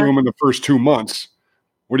all to them in the first 2 months,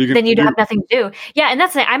 What are you then going you'd to do? have nothing to do. Yeah, and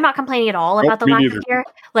that's it. I'm not complaining at all about the me lack neither. of gear.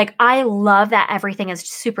 Like, I love that everything is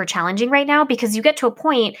super challenging right now because you get to a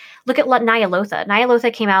point. Look at Nyalotha.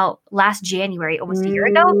 Nyalotha came out last January, almost a year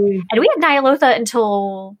ago, and we had Nyalotha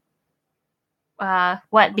until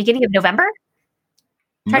beginning of November.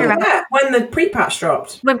 Trying to remember when the pre-patch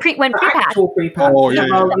dropped. when pre-patch. Actual pre-patch. Oh, yeah,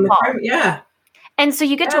 Yeah. And so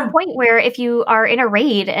you get to a point where if you are in a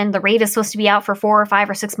raid and the raid is supposed to be out for 4 or 5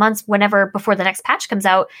 or 6 months, whenever before the next patch comes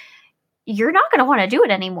out, you're not going to want to do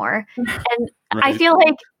it anymore. And I feel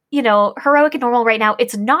like, heroic and normal right now,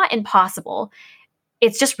 it's not impossible.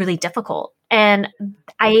 It's just really difficult. And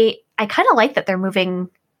I kind of like that they're moving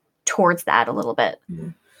towards that a little bit.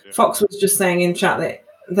 Fox was just saying in chat that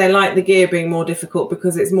they like the gear being more difficult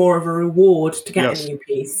because it's more of a reward to get a new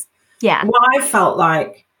piece. Yeah. What I felt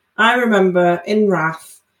like, I remember in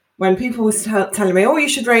Wrath when people were telling me, "Oh, you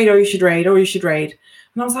should raid, or you should raid, or you should raid,"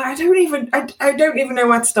 and I was like, I don't even know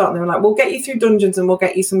where to start. And they were like, "We'll get you through dungeons and we'll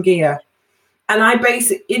get you some gear." And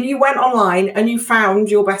you went online and you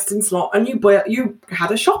found your best in slot and you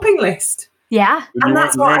had a shopping list. Yeah. And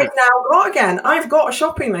that's what I've now got again. I've got a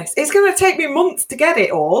shopping list. It's going to take me months to get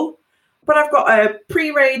it all, but I've got a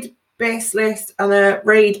pre-raid base list and a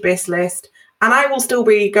raid base list. And I will still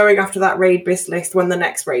be going after that raid bis list when the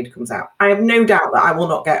next raid comes out. I have no doubt that I will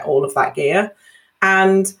not get all of that gear.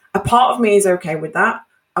 And a part of me is okay with that.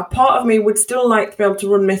 A part of me would still like to be able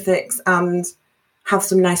to run mythics and have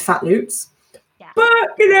some nice fat loots. Yeah. But,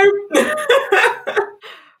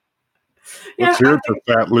 Let's hear it for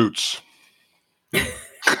fat loots.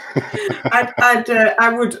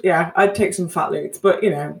 I'd take some fat loots, but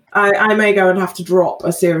I may go and have to drop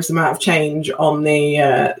a serious amount of change on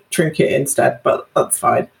the trinket instead, but that's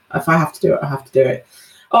fine. If I have to do it, I have to do it.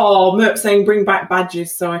 Oh, Merp saying bring back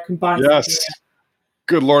badges so I can buy. Yes,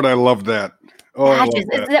 good Lord, I love that. Oh, badges.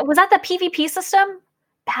 I love that. Was that the PvP system?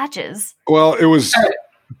 Badges. Well, it was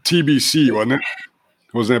TBC, wasn't it?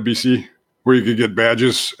 Wasn't that BC where you could get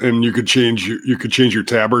badges and you could change your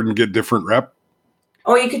tabard and get different rep?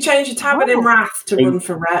 Or you could change your tabard in Wrath to run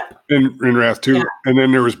for rep. In Wrath too. Yeah. And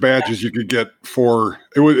then there was badges you could get for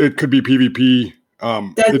it could be PvP.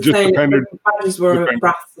 It just depended. Badges were a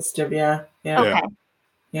Wrath system, yeah. Okay.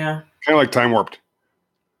 Yeah. Kind of like Time Warped.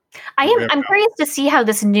 I'm curious to see how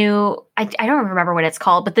this new I don't remember what it's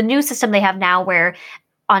called, but the new system they have now where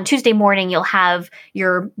on Tuesday morning you'll have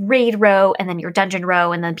your raid row and then your dungeon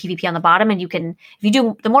row and then PvP on the bottom, and you can, if you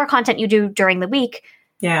do the more content you do during the week,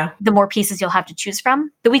 the more pieces you'll have to choose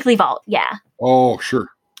from. The weekly vault, Oh, sure.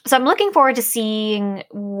 So I'm looking forward to seeing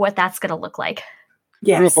what that's going to look like.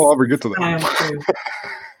 Yes. I don't know if I'll ever get to that.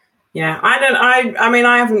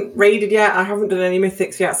 I haven't raided yet. I haven't done any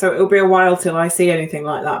mythics yet, so it'll be a while till I see anything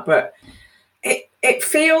like that. But it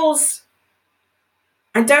feels,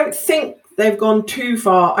 I don't think they've gone too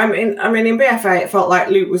far. I mean, in BFA, it felt like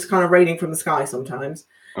loot was kind of raining from the sky sometimes.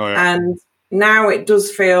 Oh, yeah. And now it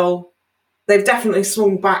does feel they've definitely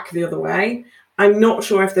swung back the other way. I'm not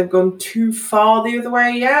sure if they've gone too far the other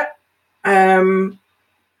way yet. I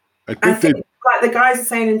think like the guys are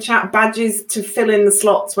saying in chat, badges to fill in the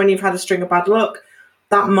slots when you've had a string of bad luck.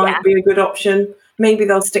 That might be a good option. Maybe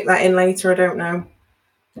they'll stick that in later. I don't know.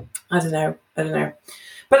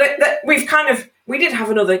 But we did have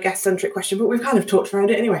another guest-centric question, but we've kind of talked around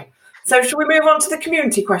it anyway. So shall we move on to the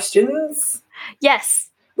community questions? Yes.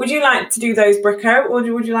 Would you like to do those, Bricko, or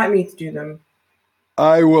would you like me to do them?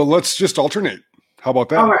 I will. Let's just alternate. How about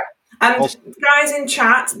that? All right. And guys in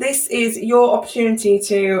chat, this is your opportunity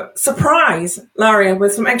to surprise Laria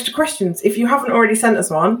with some extra questions. If you haven't already sent us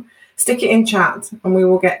one, stick it in chat and we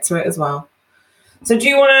will get to it as well. So do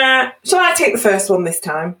you want to... Shall I take the first one this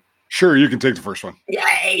time? Sure, you can take the first one.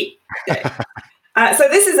 Yay! So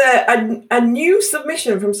this is a new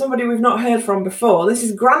submission from somebody we've not heard from before. This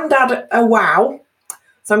is Grandad WoW.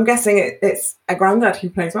 So I'm guessing it's a granddad who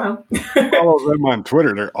plays WoW. Follow them on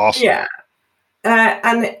Twitter. They're awesome. Yeah.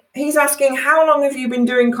 And he's asking, how long have you been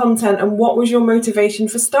doing content and what was your motivation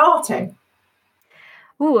for starting?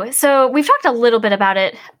 Ooh, so we've talked a little bit about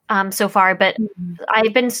it so far, but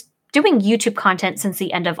I've been doing YouTube content since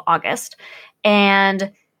the end of August.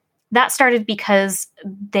 And that started because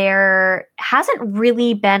there hasn't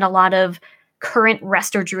really been a lot of current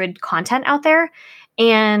Resto Druid content out there.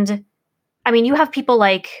 And I mean, you have people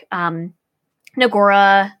like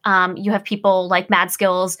Nagora, you have people like Mad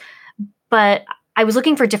Skills, but I was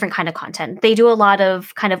looking for different kind of content. They do a lot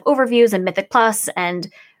of kind of overviews and Mythic Plus and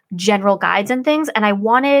general guides and things. And I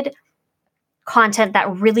wanted content that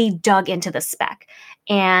really dug into the spec.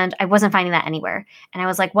 And I wasn't finding that anywhere. And I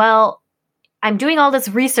was like, well, I'm doing all this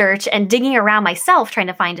research and digging around myself trying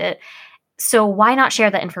to find it. So why not share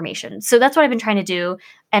that information? So that's what I've been trying to do,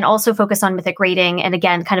 and also focus on mythic rating. And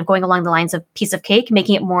again, kind of going along the lines of Piece of Cake,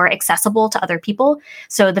 making it more accessible to other people.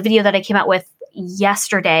 So the video that I came out with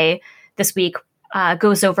yesterday, this week,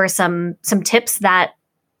 goes over some tips that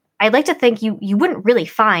I'd like to think you wouldn't really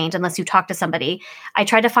find unless you talk to somebody. I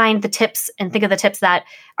try to find the tips and think of the tips that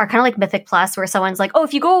are kind of like Mythic Plus, where someone's like, oh,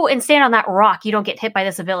 if you go and stand on that rock, you don't get hit by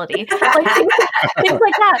this ability. Like, things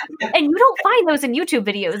like that. And you don't find those in YouTube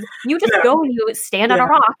videos. You just go and you stand on a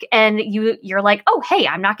rock and you're like, oh, hey,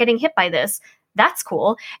 I'm not getting hit by this. That's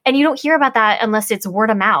cool. And you don't hear about that unless it's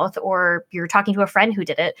word of mouth or you're talking to a friend who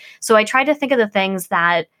did it. So I try to think of the things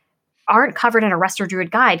that aren't covered in a Resto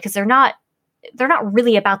Druid guide, because they're not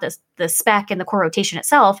really about the spec and the core rotation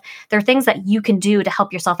itself. They're things that you can do to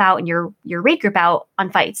help yourself out and your raid group out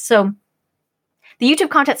on fights. So the YouTube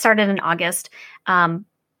content started in August, but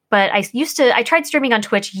I tried streaming on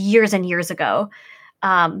Twitch years and years ago,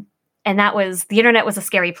 and the internet was a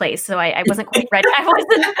scary place. So I wasn't quite ready.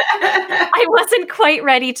 I wasn't quite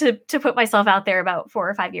ready to put myself out there about 4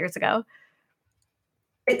 or 5 years ago.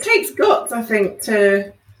 It takes guts, I think,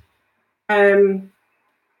 to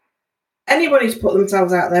anybody to put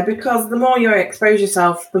themselves out there, because the more you expose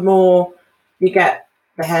yourself, the more you get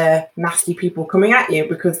the nasty people coming at you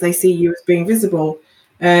because they see you as being visible,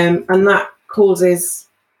 and that causes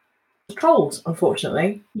trolls,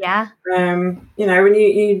 unfortunately. Yeah. And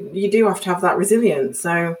you do have to have that resilience.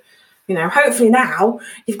 So, hopefully now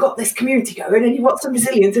you've got this community going and you've got some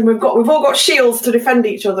resilience, and we've all got shields to defend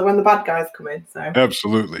each other when the bad guys come in. So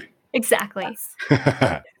Absolutely. Exactly.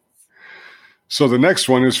 So the next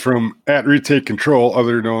one is from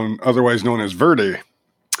 @RetakeControl, otherwise known as Verde.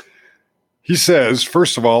 He says,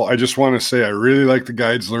 first of all, I just want to say I really like the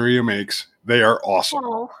guides Luria makes. They are awesome.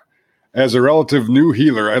 Oh. As a relative new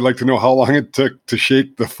healer, I'd like to know how long it took to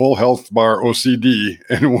shake the full health bar OCD,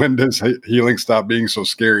 and when does healing stop being so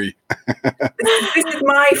scary? This is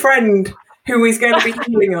my friend who is going to be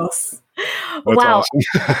healing us. Wow. Awesome.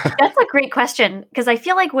 That's a great question, because I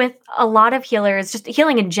feel like with a lot of healers, just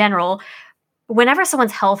healing in general, whenever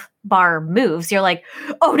someone's health bar moves, you're like,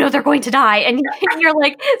 oh no, they're going to die. And you're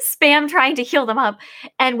like spam trying to heal them up.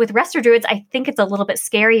 And with Resto Druids, I think it's a little bit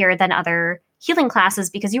scarier than other healing classes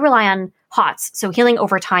because you rely on HOTS, so healing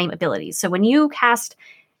over time abilities. So when you cast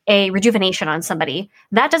a rejuvenation on somebody,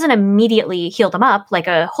 that doesn't immediately heal them up like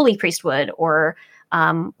a Holy Priest would or a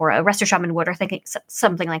Resto Shaman would, or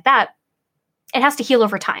something like that. It has to heal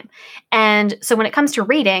over time. And so when it comes to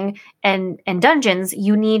raiding and dungeons,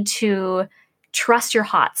 you need to trust your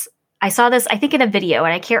HOTS. I saw this, I think, in a video,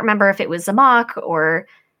 and I can't remember if it was Zamok or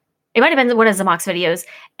it might have been one of Zamok's videos,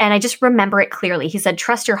 and I just remember it clearly. He said,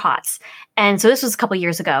 trust your HOTS. And so this was a couple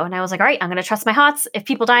years ago, and I was like, all right, I'm going to trust my HOTS. If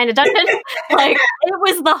people die in a dungeon, like, it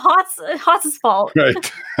was the HOTS' fault.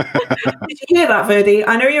 Right. Did you hear that, Verdi?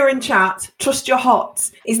 I know you're in chat. Trust your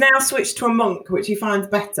HOTS. He's now switched to a monk, which he finds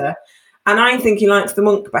better. And I think he likes the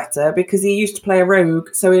monk better because he used to play a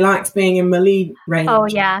rogue, so he likes being in melee range. Oh,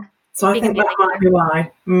 yeah. So I think that might be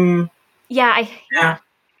why. Yeah.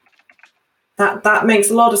 That makes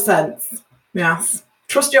a lot of sense. Yes.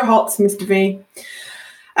 Trust your HOTS, Mr. V.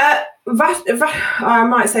 I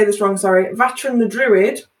might say this wrong, sorry. Vatran the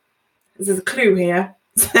Druid, there's a clue here,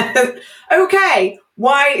 says, okay,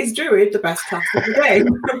 why is Druid the best class of the game?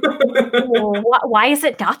 Why is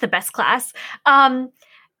it not the best class?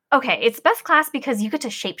 Okay, it's best class because you get to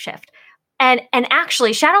shapeshift. And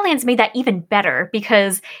actually, Shadowlands made that even better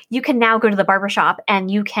because you can now go to the barbershop and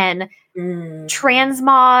you can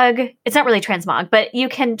transmog. It's not really transmog, but you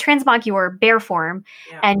can transmog your bear form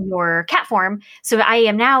and your cat form. So I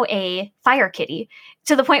am now a fire kitty,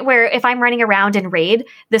 to the point where if I'm running around in raid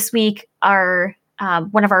this week, one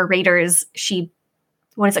of our raiders,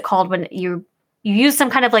 what is it called when you use some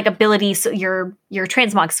kind of like ability, so your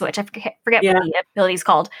transmog switch. I forget what the ability is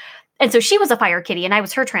called. And so she was a fire kitty and I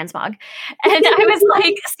was her transmog. And I was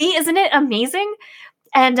like, see, isn't it amazing?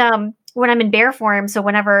 And when I'm in bear form, so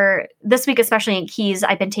whenever, this week, especially in Keys,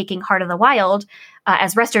 I've been taking Heart of the Wild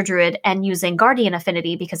as Resto Druid and using Guardian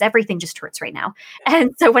Affinity because everything just hurts right now.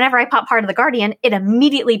 And so whenever I pop Heart of the Guardian, it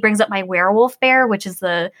immediately brings up my werewolf bear, which is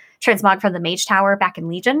the transmog from the Mage Tower back in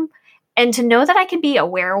Legion. And to know that I can be a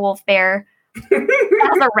werewolf bear as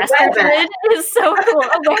a Resto Druid is so cool.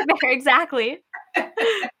 A werebear, exactly.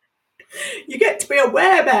 You get to be a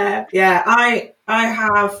werebear. Yeah, I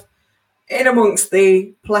have, in amongst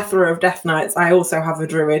the plethora of Death Knights, I also have a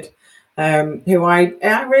druid who I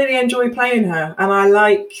really enjoy playing her, and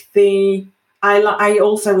I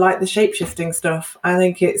also like the shape-shifting stuff. I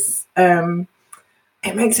think it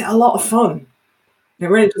makes it a lot of fun. It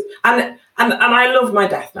really does. And I love my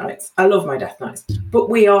Death Knights. But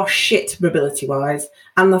we are shit mobility-wise.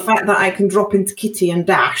 And the fact that I can drop into Kitty and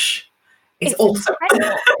dash is awesome.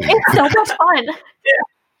 It's so much fun.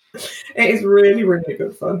 It is really, really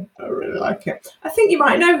good fun. I really like it. I think you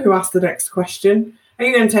might know who asked the next question. Are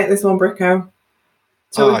you going to take this one, Bricko?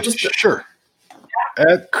 Sure.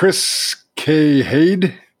 At Chris K.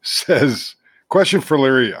 Hade says, question for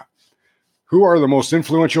Lyria. Who are the most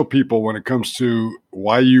influential people when it comes to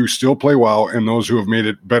why you still play WoW and those who have made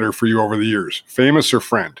it better for you over the years? Famous or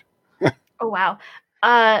friend? Oh, wow.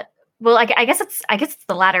 Well, I guess it's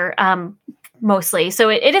the latter. Mostly. So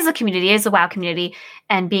it is a community, it is a WoW community,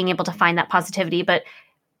 and being able to find that positivity. But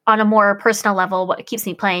on a more personal level, what keeps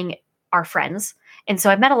me playing are friends. And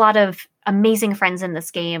so I've met a lot of amazing friends in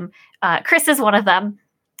this game. Chris is one of them.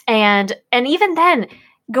 And even then,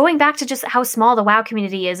 going back to just how small the WoW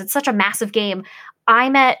community is, it's such a massive game. I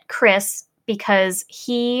met Chris because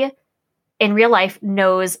he, in real life,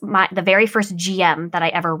 knows the very first GM that I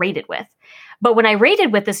ever raided with. But when I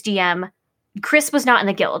raided with this GM, Chris was not in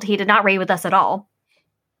the guild. He did not raid with us at all.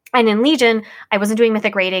 And in Legion, I wasn't doing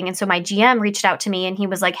mythic raiding. And so my GM reached out to me and he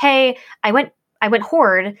was like, hey, I went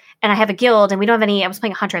Horde and I have a guild and we don't have any, I was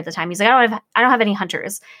playing a hunter at the time. He's like, I don't have any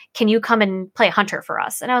hunters. Can you come and play a hunter for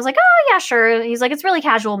us? And I was like, oh yeah, sure. He's like, it's really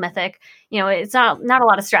casual mythic. It's not a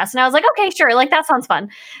lot of stress. And I was like, okay, sure. Like that sounds fun.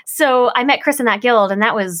 So I met Chris in that guild and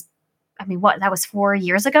that was, that was 4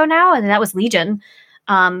 years ago now. And that was Legion.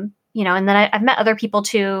 And then I've met other people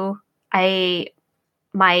too. My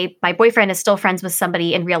boyfriend is still friends with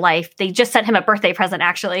somebody in real life. They just sent him a birthday present,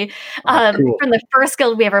 actually, cool. from the first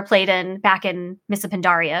guild we ever played in back in Mists of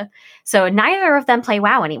Pandaria. So neither of them play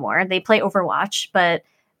WoW anymore. They play Overwatch, but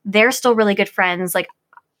they're still really good friends. Like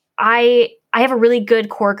I have a really good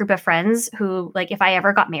core group of friends who, like, if I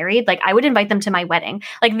ever got married, like I would invite them to my wedding.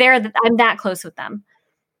 Like I'm that close with them.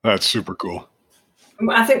 That's super cool.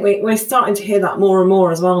 I think we're starting to hear that more and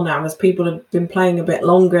more as well now, as people have been playing a bit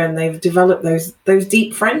longer and they've developed those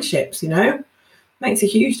deep friendships. Makes a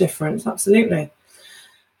huge difference. Absolutely.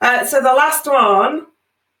 So the last one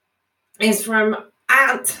is from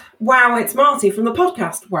Wow It's Marty from the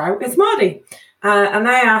podcast Wow It's Marty, and they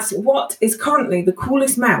ask, what is currently the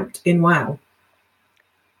coolest mount in WoW?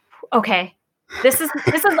 Okay. This is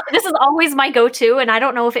always my go-to, and I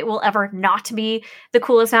don't know if it will ever not be the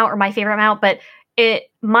coolest mount or my favorite mount, but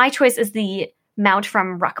my choice is the mount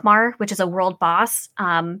from Rukmar, which is a world boss.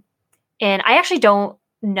 And I actually don't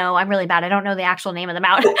know. I'm really bad. I don't know the actual name of the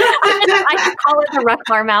mount. I just call it the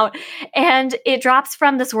Rukmar mount. And it drops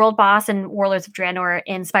from this world boss in Warlords of Draenor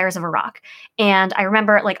in Spires of Iraq. And I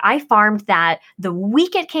remember, like, I farmed that the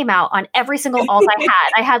week it came out on every single alt I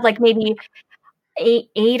had. I had like maybe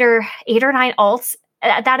eight or nine alts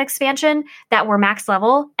at that expansion that were max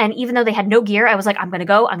level. And even though they had no gear, I was like, I'm going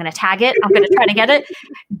to tag it. I'm going to try to get it.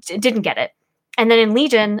 Didn't get it. And then in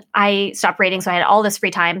Legion, I stopped raiding. So I had all this free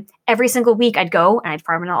time. Every single week I'd go and I'd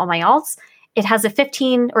farm all my alts. It has it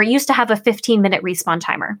used to have a 15-minute respawn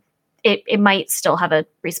timer. It might still have a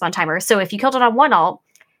respawn timer. So if you killed it on one alt,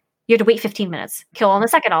 you had to wait 15 minutes, kill on the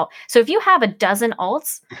second alt. So if you have a dozen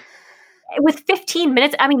alts, with 15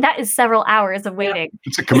 minutes, that is several hours of waiting.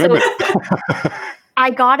 It's a commitment. So, I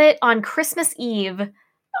got it on Christmas Eve,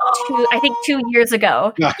 I think 2 years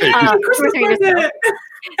ago. Nice. 2 or 3 years ago.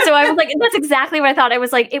 So I was like, that's exactly what I thought. I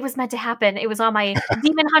was like, it was meant to happen. It was on my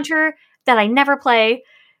Demon Hunter that I never play,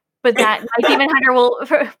 but that my Demon Hunter will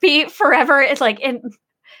be forever. It's like in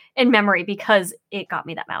memory because it got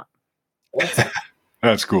me that mount.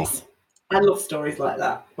 That's cool. I love stories like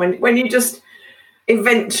that. When you just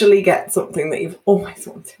eventually get something that you've always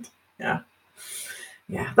wanted. Yeah.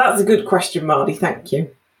 Yeah, that's a good question, Marty. Thank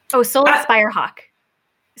you. Oh, Solar Spirehawk.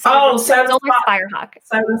 Solar Spirehawk.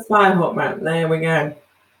 Solar Spirehawk mount. There we go.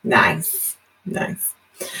 Nice.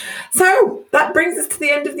 So that brings us to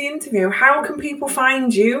the end of the interview. How can people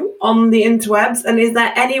find you on the interwebs? And is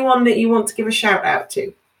there anyone that you want to give a shout out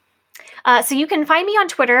to? So you can find me on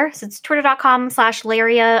Twitter. So it's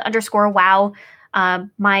twitter.com/Laria_wow.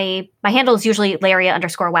 My handle is usually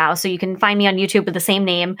Laria_wow. So you can find me on YouTube with the same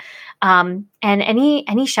name. And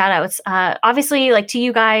any shout outs, obviously, like to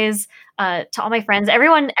you guys, to all my friends,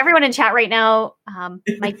 everyone in chat right now,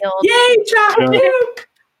 my guild. Yay, chat!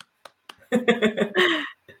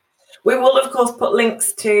 We will, of course, put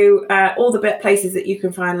links to all the places that you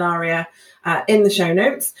can find Laria in the show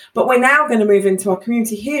notes. But we're now going to move into our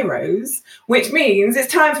community heroes, which means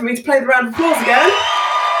it's time for me to play the round of applause again.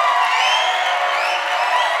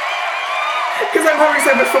 Because I'm having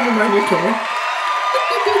so much fun with my new toy.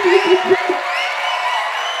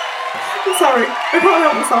 I'm sorry, I can't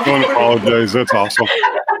help myself. Don't apologize. That's awesome.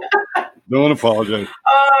 Don't apologize.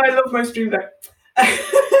 Oh, I love my stream deck.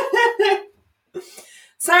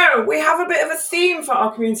 So we have a bit of a theme for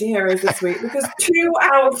our community heroes this week because 2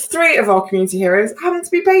 out of 3 of our community heroes happen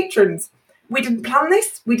to be patrons. We didn't plan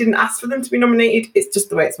this. We didn't ask for them to be nominated. It's just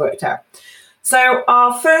the way it's worked out. So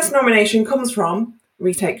our first nomination comes from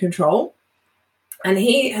Retake Control. And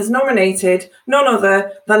he has nominated none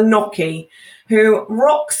other than Noki, who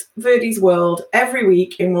rocks Verdi's world every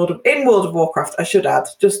week in World of Warcraft. I should add,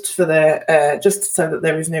 just so that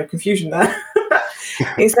there is no confusion there.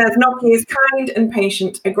 He says Noki is kind and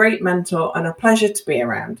patient, a great mentor, and a pleasure to be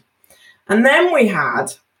around. And then we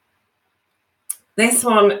had this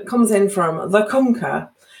one comes in from the Kunker,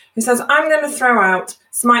 who says, I'm going to throw out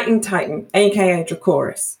Smiting Titan, aka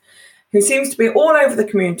Dracoris, who seems to be all over the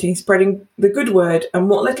community, spreading the good word, and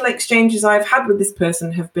what little exchanges I've had with this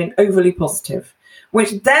person have been overly positive,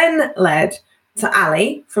 which then led to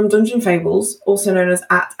Ali from Dungeon Fables, also known as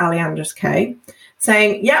 @AliandrusK,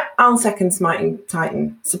 saying, yep, I'll second Smiting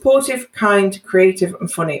Titan. Supportive, kind, creative,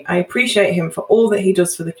 and funny. I appreciate him for all that he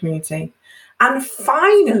does for the community. And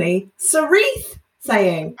finally, Sarith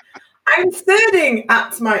saying, I'm thirding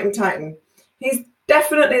 @Smiting Titan. He's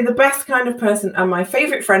definitely the best kind of person and my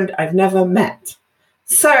favourite friend I've never met.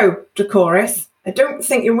 So, Dracoris, I don't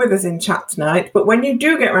think you're with us in chat tonight, but when you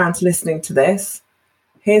do get around to listening to this,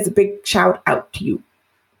 here's a big shout out to you.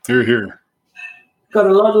 Hear, hear. Got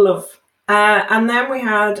a lot of love. And then we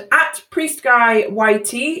had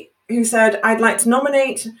 @PriestGuyYT, who said, I'd like to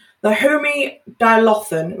nominate the homie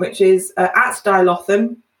Dilothan, which is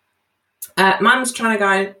 @Dilothan. Man's trying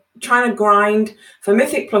to grind for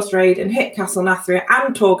Mythic Plus Raid and hit Castle Nathria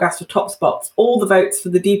and Torghast for top spots. All the votes for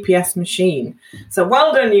the DPS machine. So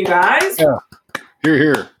well done, you guys. Yeah. Hear,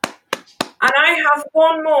 hear. And I have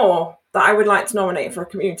one more that I would like to nominate for a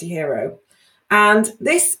community hero. And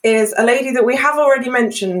this is a lady that we have already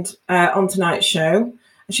mentioned on tonight's show.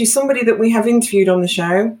 She's somebody that we have interviewed on the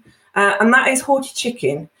show. And that is Haughty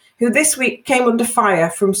Chicken, who this week came under fire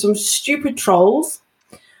from some stupid trolls.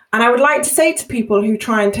 And I would like to say to people who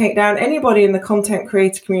try and take down anybody in the content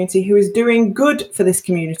creator community who is doing good for this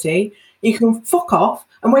community, you can fuck off.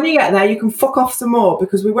 And when you get there, you can fuck off some more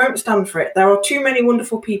because we won't stand for it. There are too many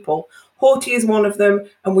wonderful people. Haughty is one of them,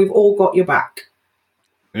 and we've all got your back.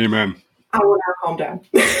 Amen. I will now calm down.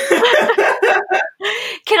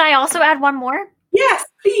 Can I also add one more? Yes,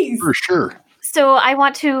 please. For sure. So I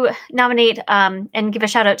want to nominate and give a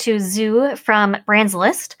shout out to Zoo from Brands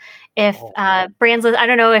List. If Brands List, I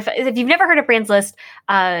don't know if you've never heard of Brands List,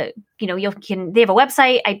 they have a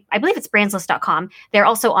website. I believe it's brandslist.com. They're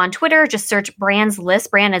also on Twitter. Just search Brands List.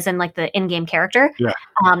 Brand as in like the in-game character. Yeah.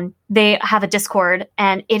 They have a Discord,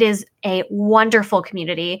 and it is a wonderful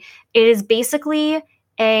community. It is basically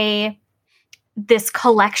this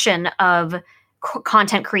collection of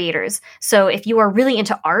content creators. So if you are really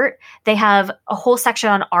into art, they have a whole section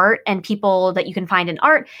on art and people that you can find in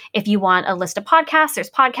art. If you want a list of podcasts, there's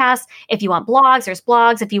podcasts. If you want blogs, there's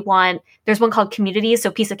blogs. There's one called Communities. So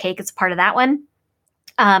Piece of Cake is part of that one.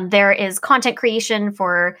 There is content creation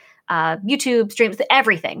for YouTube streams,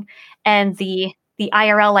 everything. And the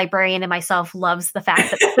IRL librarian and myself loves the fact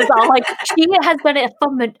that this is all like, she has done a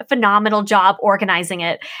phenomenal job organizing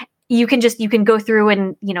it. You can go through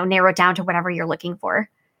and, narrow it down to whatever you're looking for.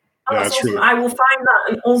 Oh, that's awesome. I will find that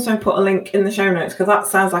and also put a link in the show notes because that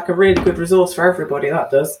sounds like a really good resource for everybody.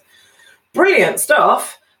 That does. Brilliant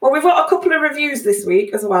stuff. Well, we've got a couple of reviews this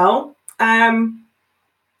week as well.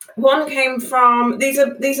 One came from, these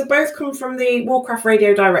are both come from the Warcraft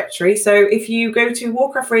Radio directory. So if you go to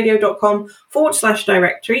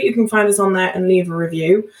warcraftradio.com/directory, you can find us on there and leave a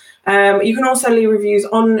review. You can also leave reviews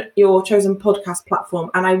on your chosen podcast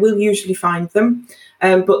platform, and I will usually find them.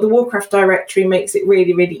 But the Warcraft directory makes it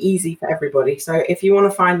really, really easy for everybody. So if you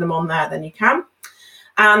want to find them on there, then you can.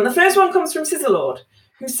 And the first one comes from Scissorlord,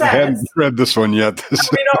 who says... I hadn't read this one yet. Have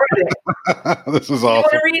you not read it? This is awesome. You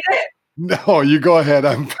want to read it? No, you go ahead.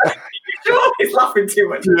 I'm sure he's laughing too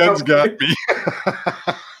much. Jen's got me.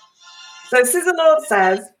 So Scissorlord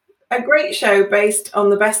says, a great show based on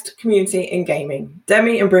the best community in gaming.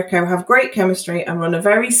 Demi and Bricko have great chemistry and run a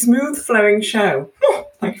very smooth flowing show. Oh,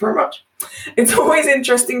 thank you very much. It's always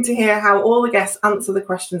interesting to hear how all the guests answer the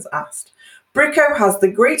questions asked. Bricko has the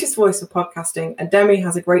greatest voice for podcasting and Demi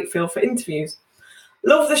has a great feel for interviews.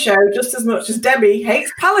 Love the show just as much as Demi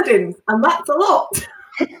hates paladins, and that's a lot.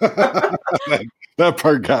 That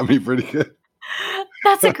part got me pretty good.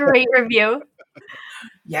 That's a great review.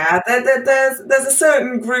 Yeah, there's a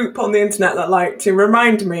certain group on the internet that like to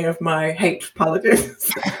remind me of my hate for paladins,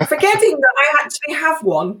 forgetting that I actually have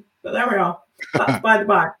one. But there we are. That's by the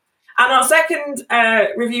by. And our second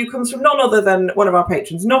review comes from none other than one of our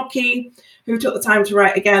patrons, Noki, who took the time to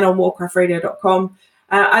write again on warcraftradio.com.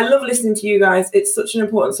 I love listening to you guys. It's such an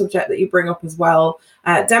important subject that you bring up as well.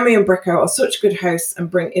 Demi and Bricko are such good hosts and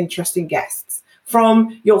bring interesting guests.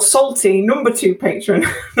 From your salty number 2 patron,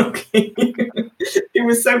 Noki. He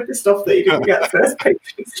was so pissed off that he didn't get first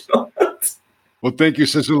patron slot. Well, thank you,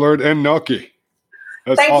 Sister Lord and Noki.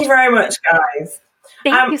 Thank you very much, guys.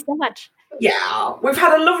 Thank you so much. Yeah, we've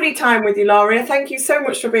had a lovely time with you, Laria. Thank you so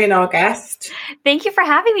much for being our guest. Thank you for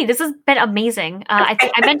having me. This has been amazing. I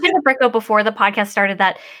think I mentioned to Bricko before the podcast started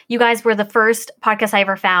that you guys were the first podcast I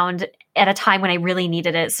ever found at a time when I really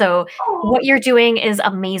needed it. So what you're doing is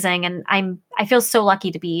amazing, and I feel so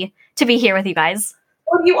lucky to be here with you guys.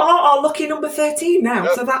 Well, you are our lucky number 13 now,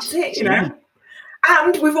 so that's it, you know.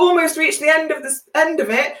 And we've almost reached the end of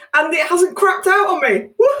it, and it hasn't crapped out on me.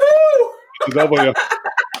 Woohoo! W.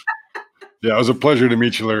 Yeah, it was a pleasure to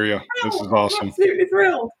meet you, Laria. This is awesome. I'm absolutely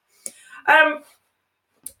thrilled.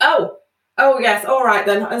 Oh yes. All right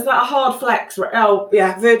then. Is that a hard flex? Oh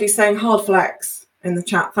yeah, Verdi's saying hard flex in the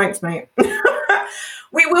chat. Thanks, mate.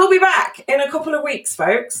 We will be back in a couple of weeks,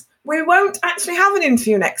 folks. We won't actually have an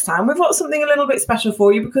interview next time. We've got something a little bit special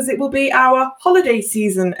for you because it will be our holiday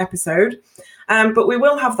season episode. But we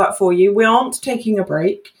will have that for you. We aren't taking a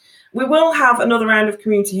break. We will have another round of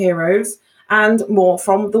Community Heroes and more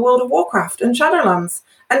from the World of Warcraft and Shadowlands.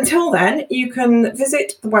 Until then, you can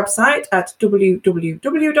visit the website at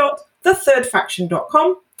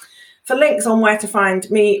www.thethirdfaction.com for links on where to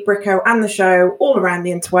find me, Bricko, and the show all around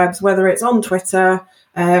the interwebs, whether it's on Twitter.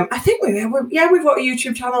 I think we've got a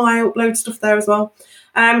YouTube channel. I upload stuff there as well.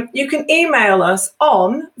 You can email us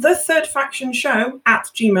on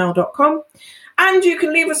thethirdfactionshow@gmail.com. And you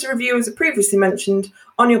can leave us a review, as I previously mentioned,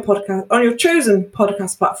 on your podcast, on your chosen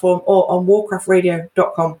podcast platform, or on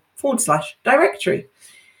warcraftradio.com/directory.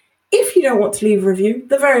 If you don't want to leave a review,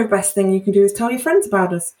 the very best thing you can do is tell your friends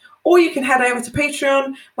about us. Or you can head over to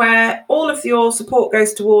Patreon, where all of your support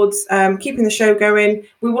goes towards keeping the show going.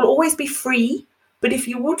 We will always be free, but if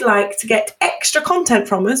you would like to get extra content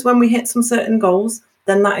from us when we hit some certain goals,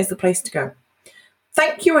 then that is the place to go.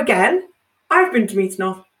 Thank you again. I've been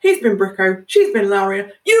Dimitanov. He's been Bricko. She's been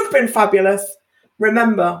Laria. You've been fabulous.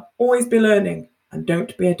 Remember, always be learning and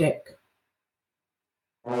don't be a dick.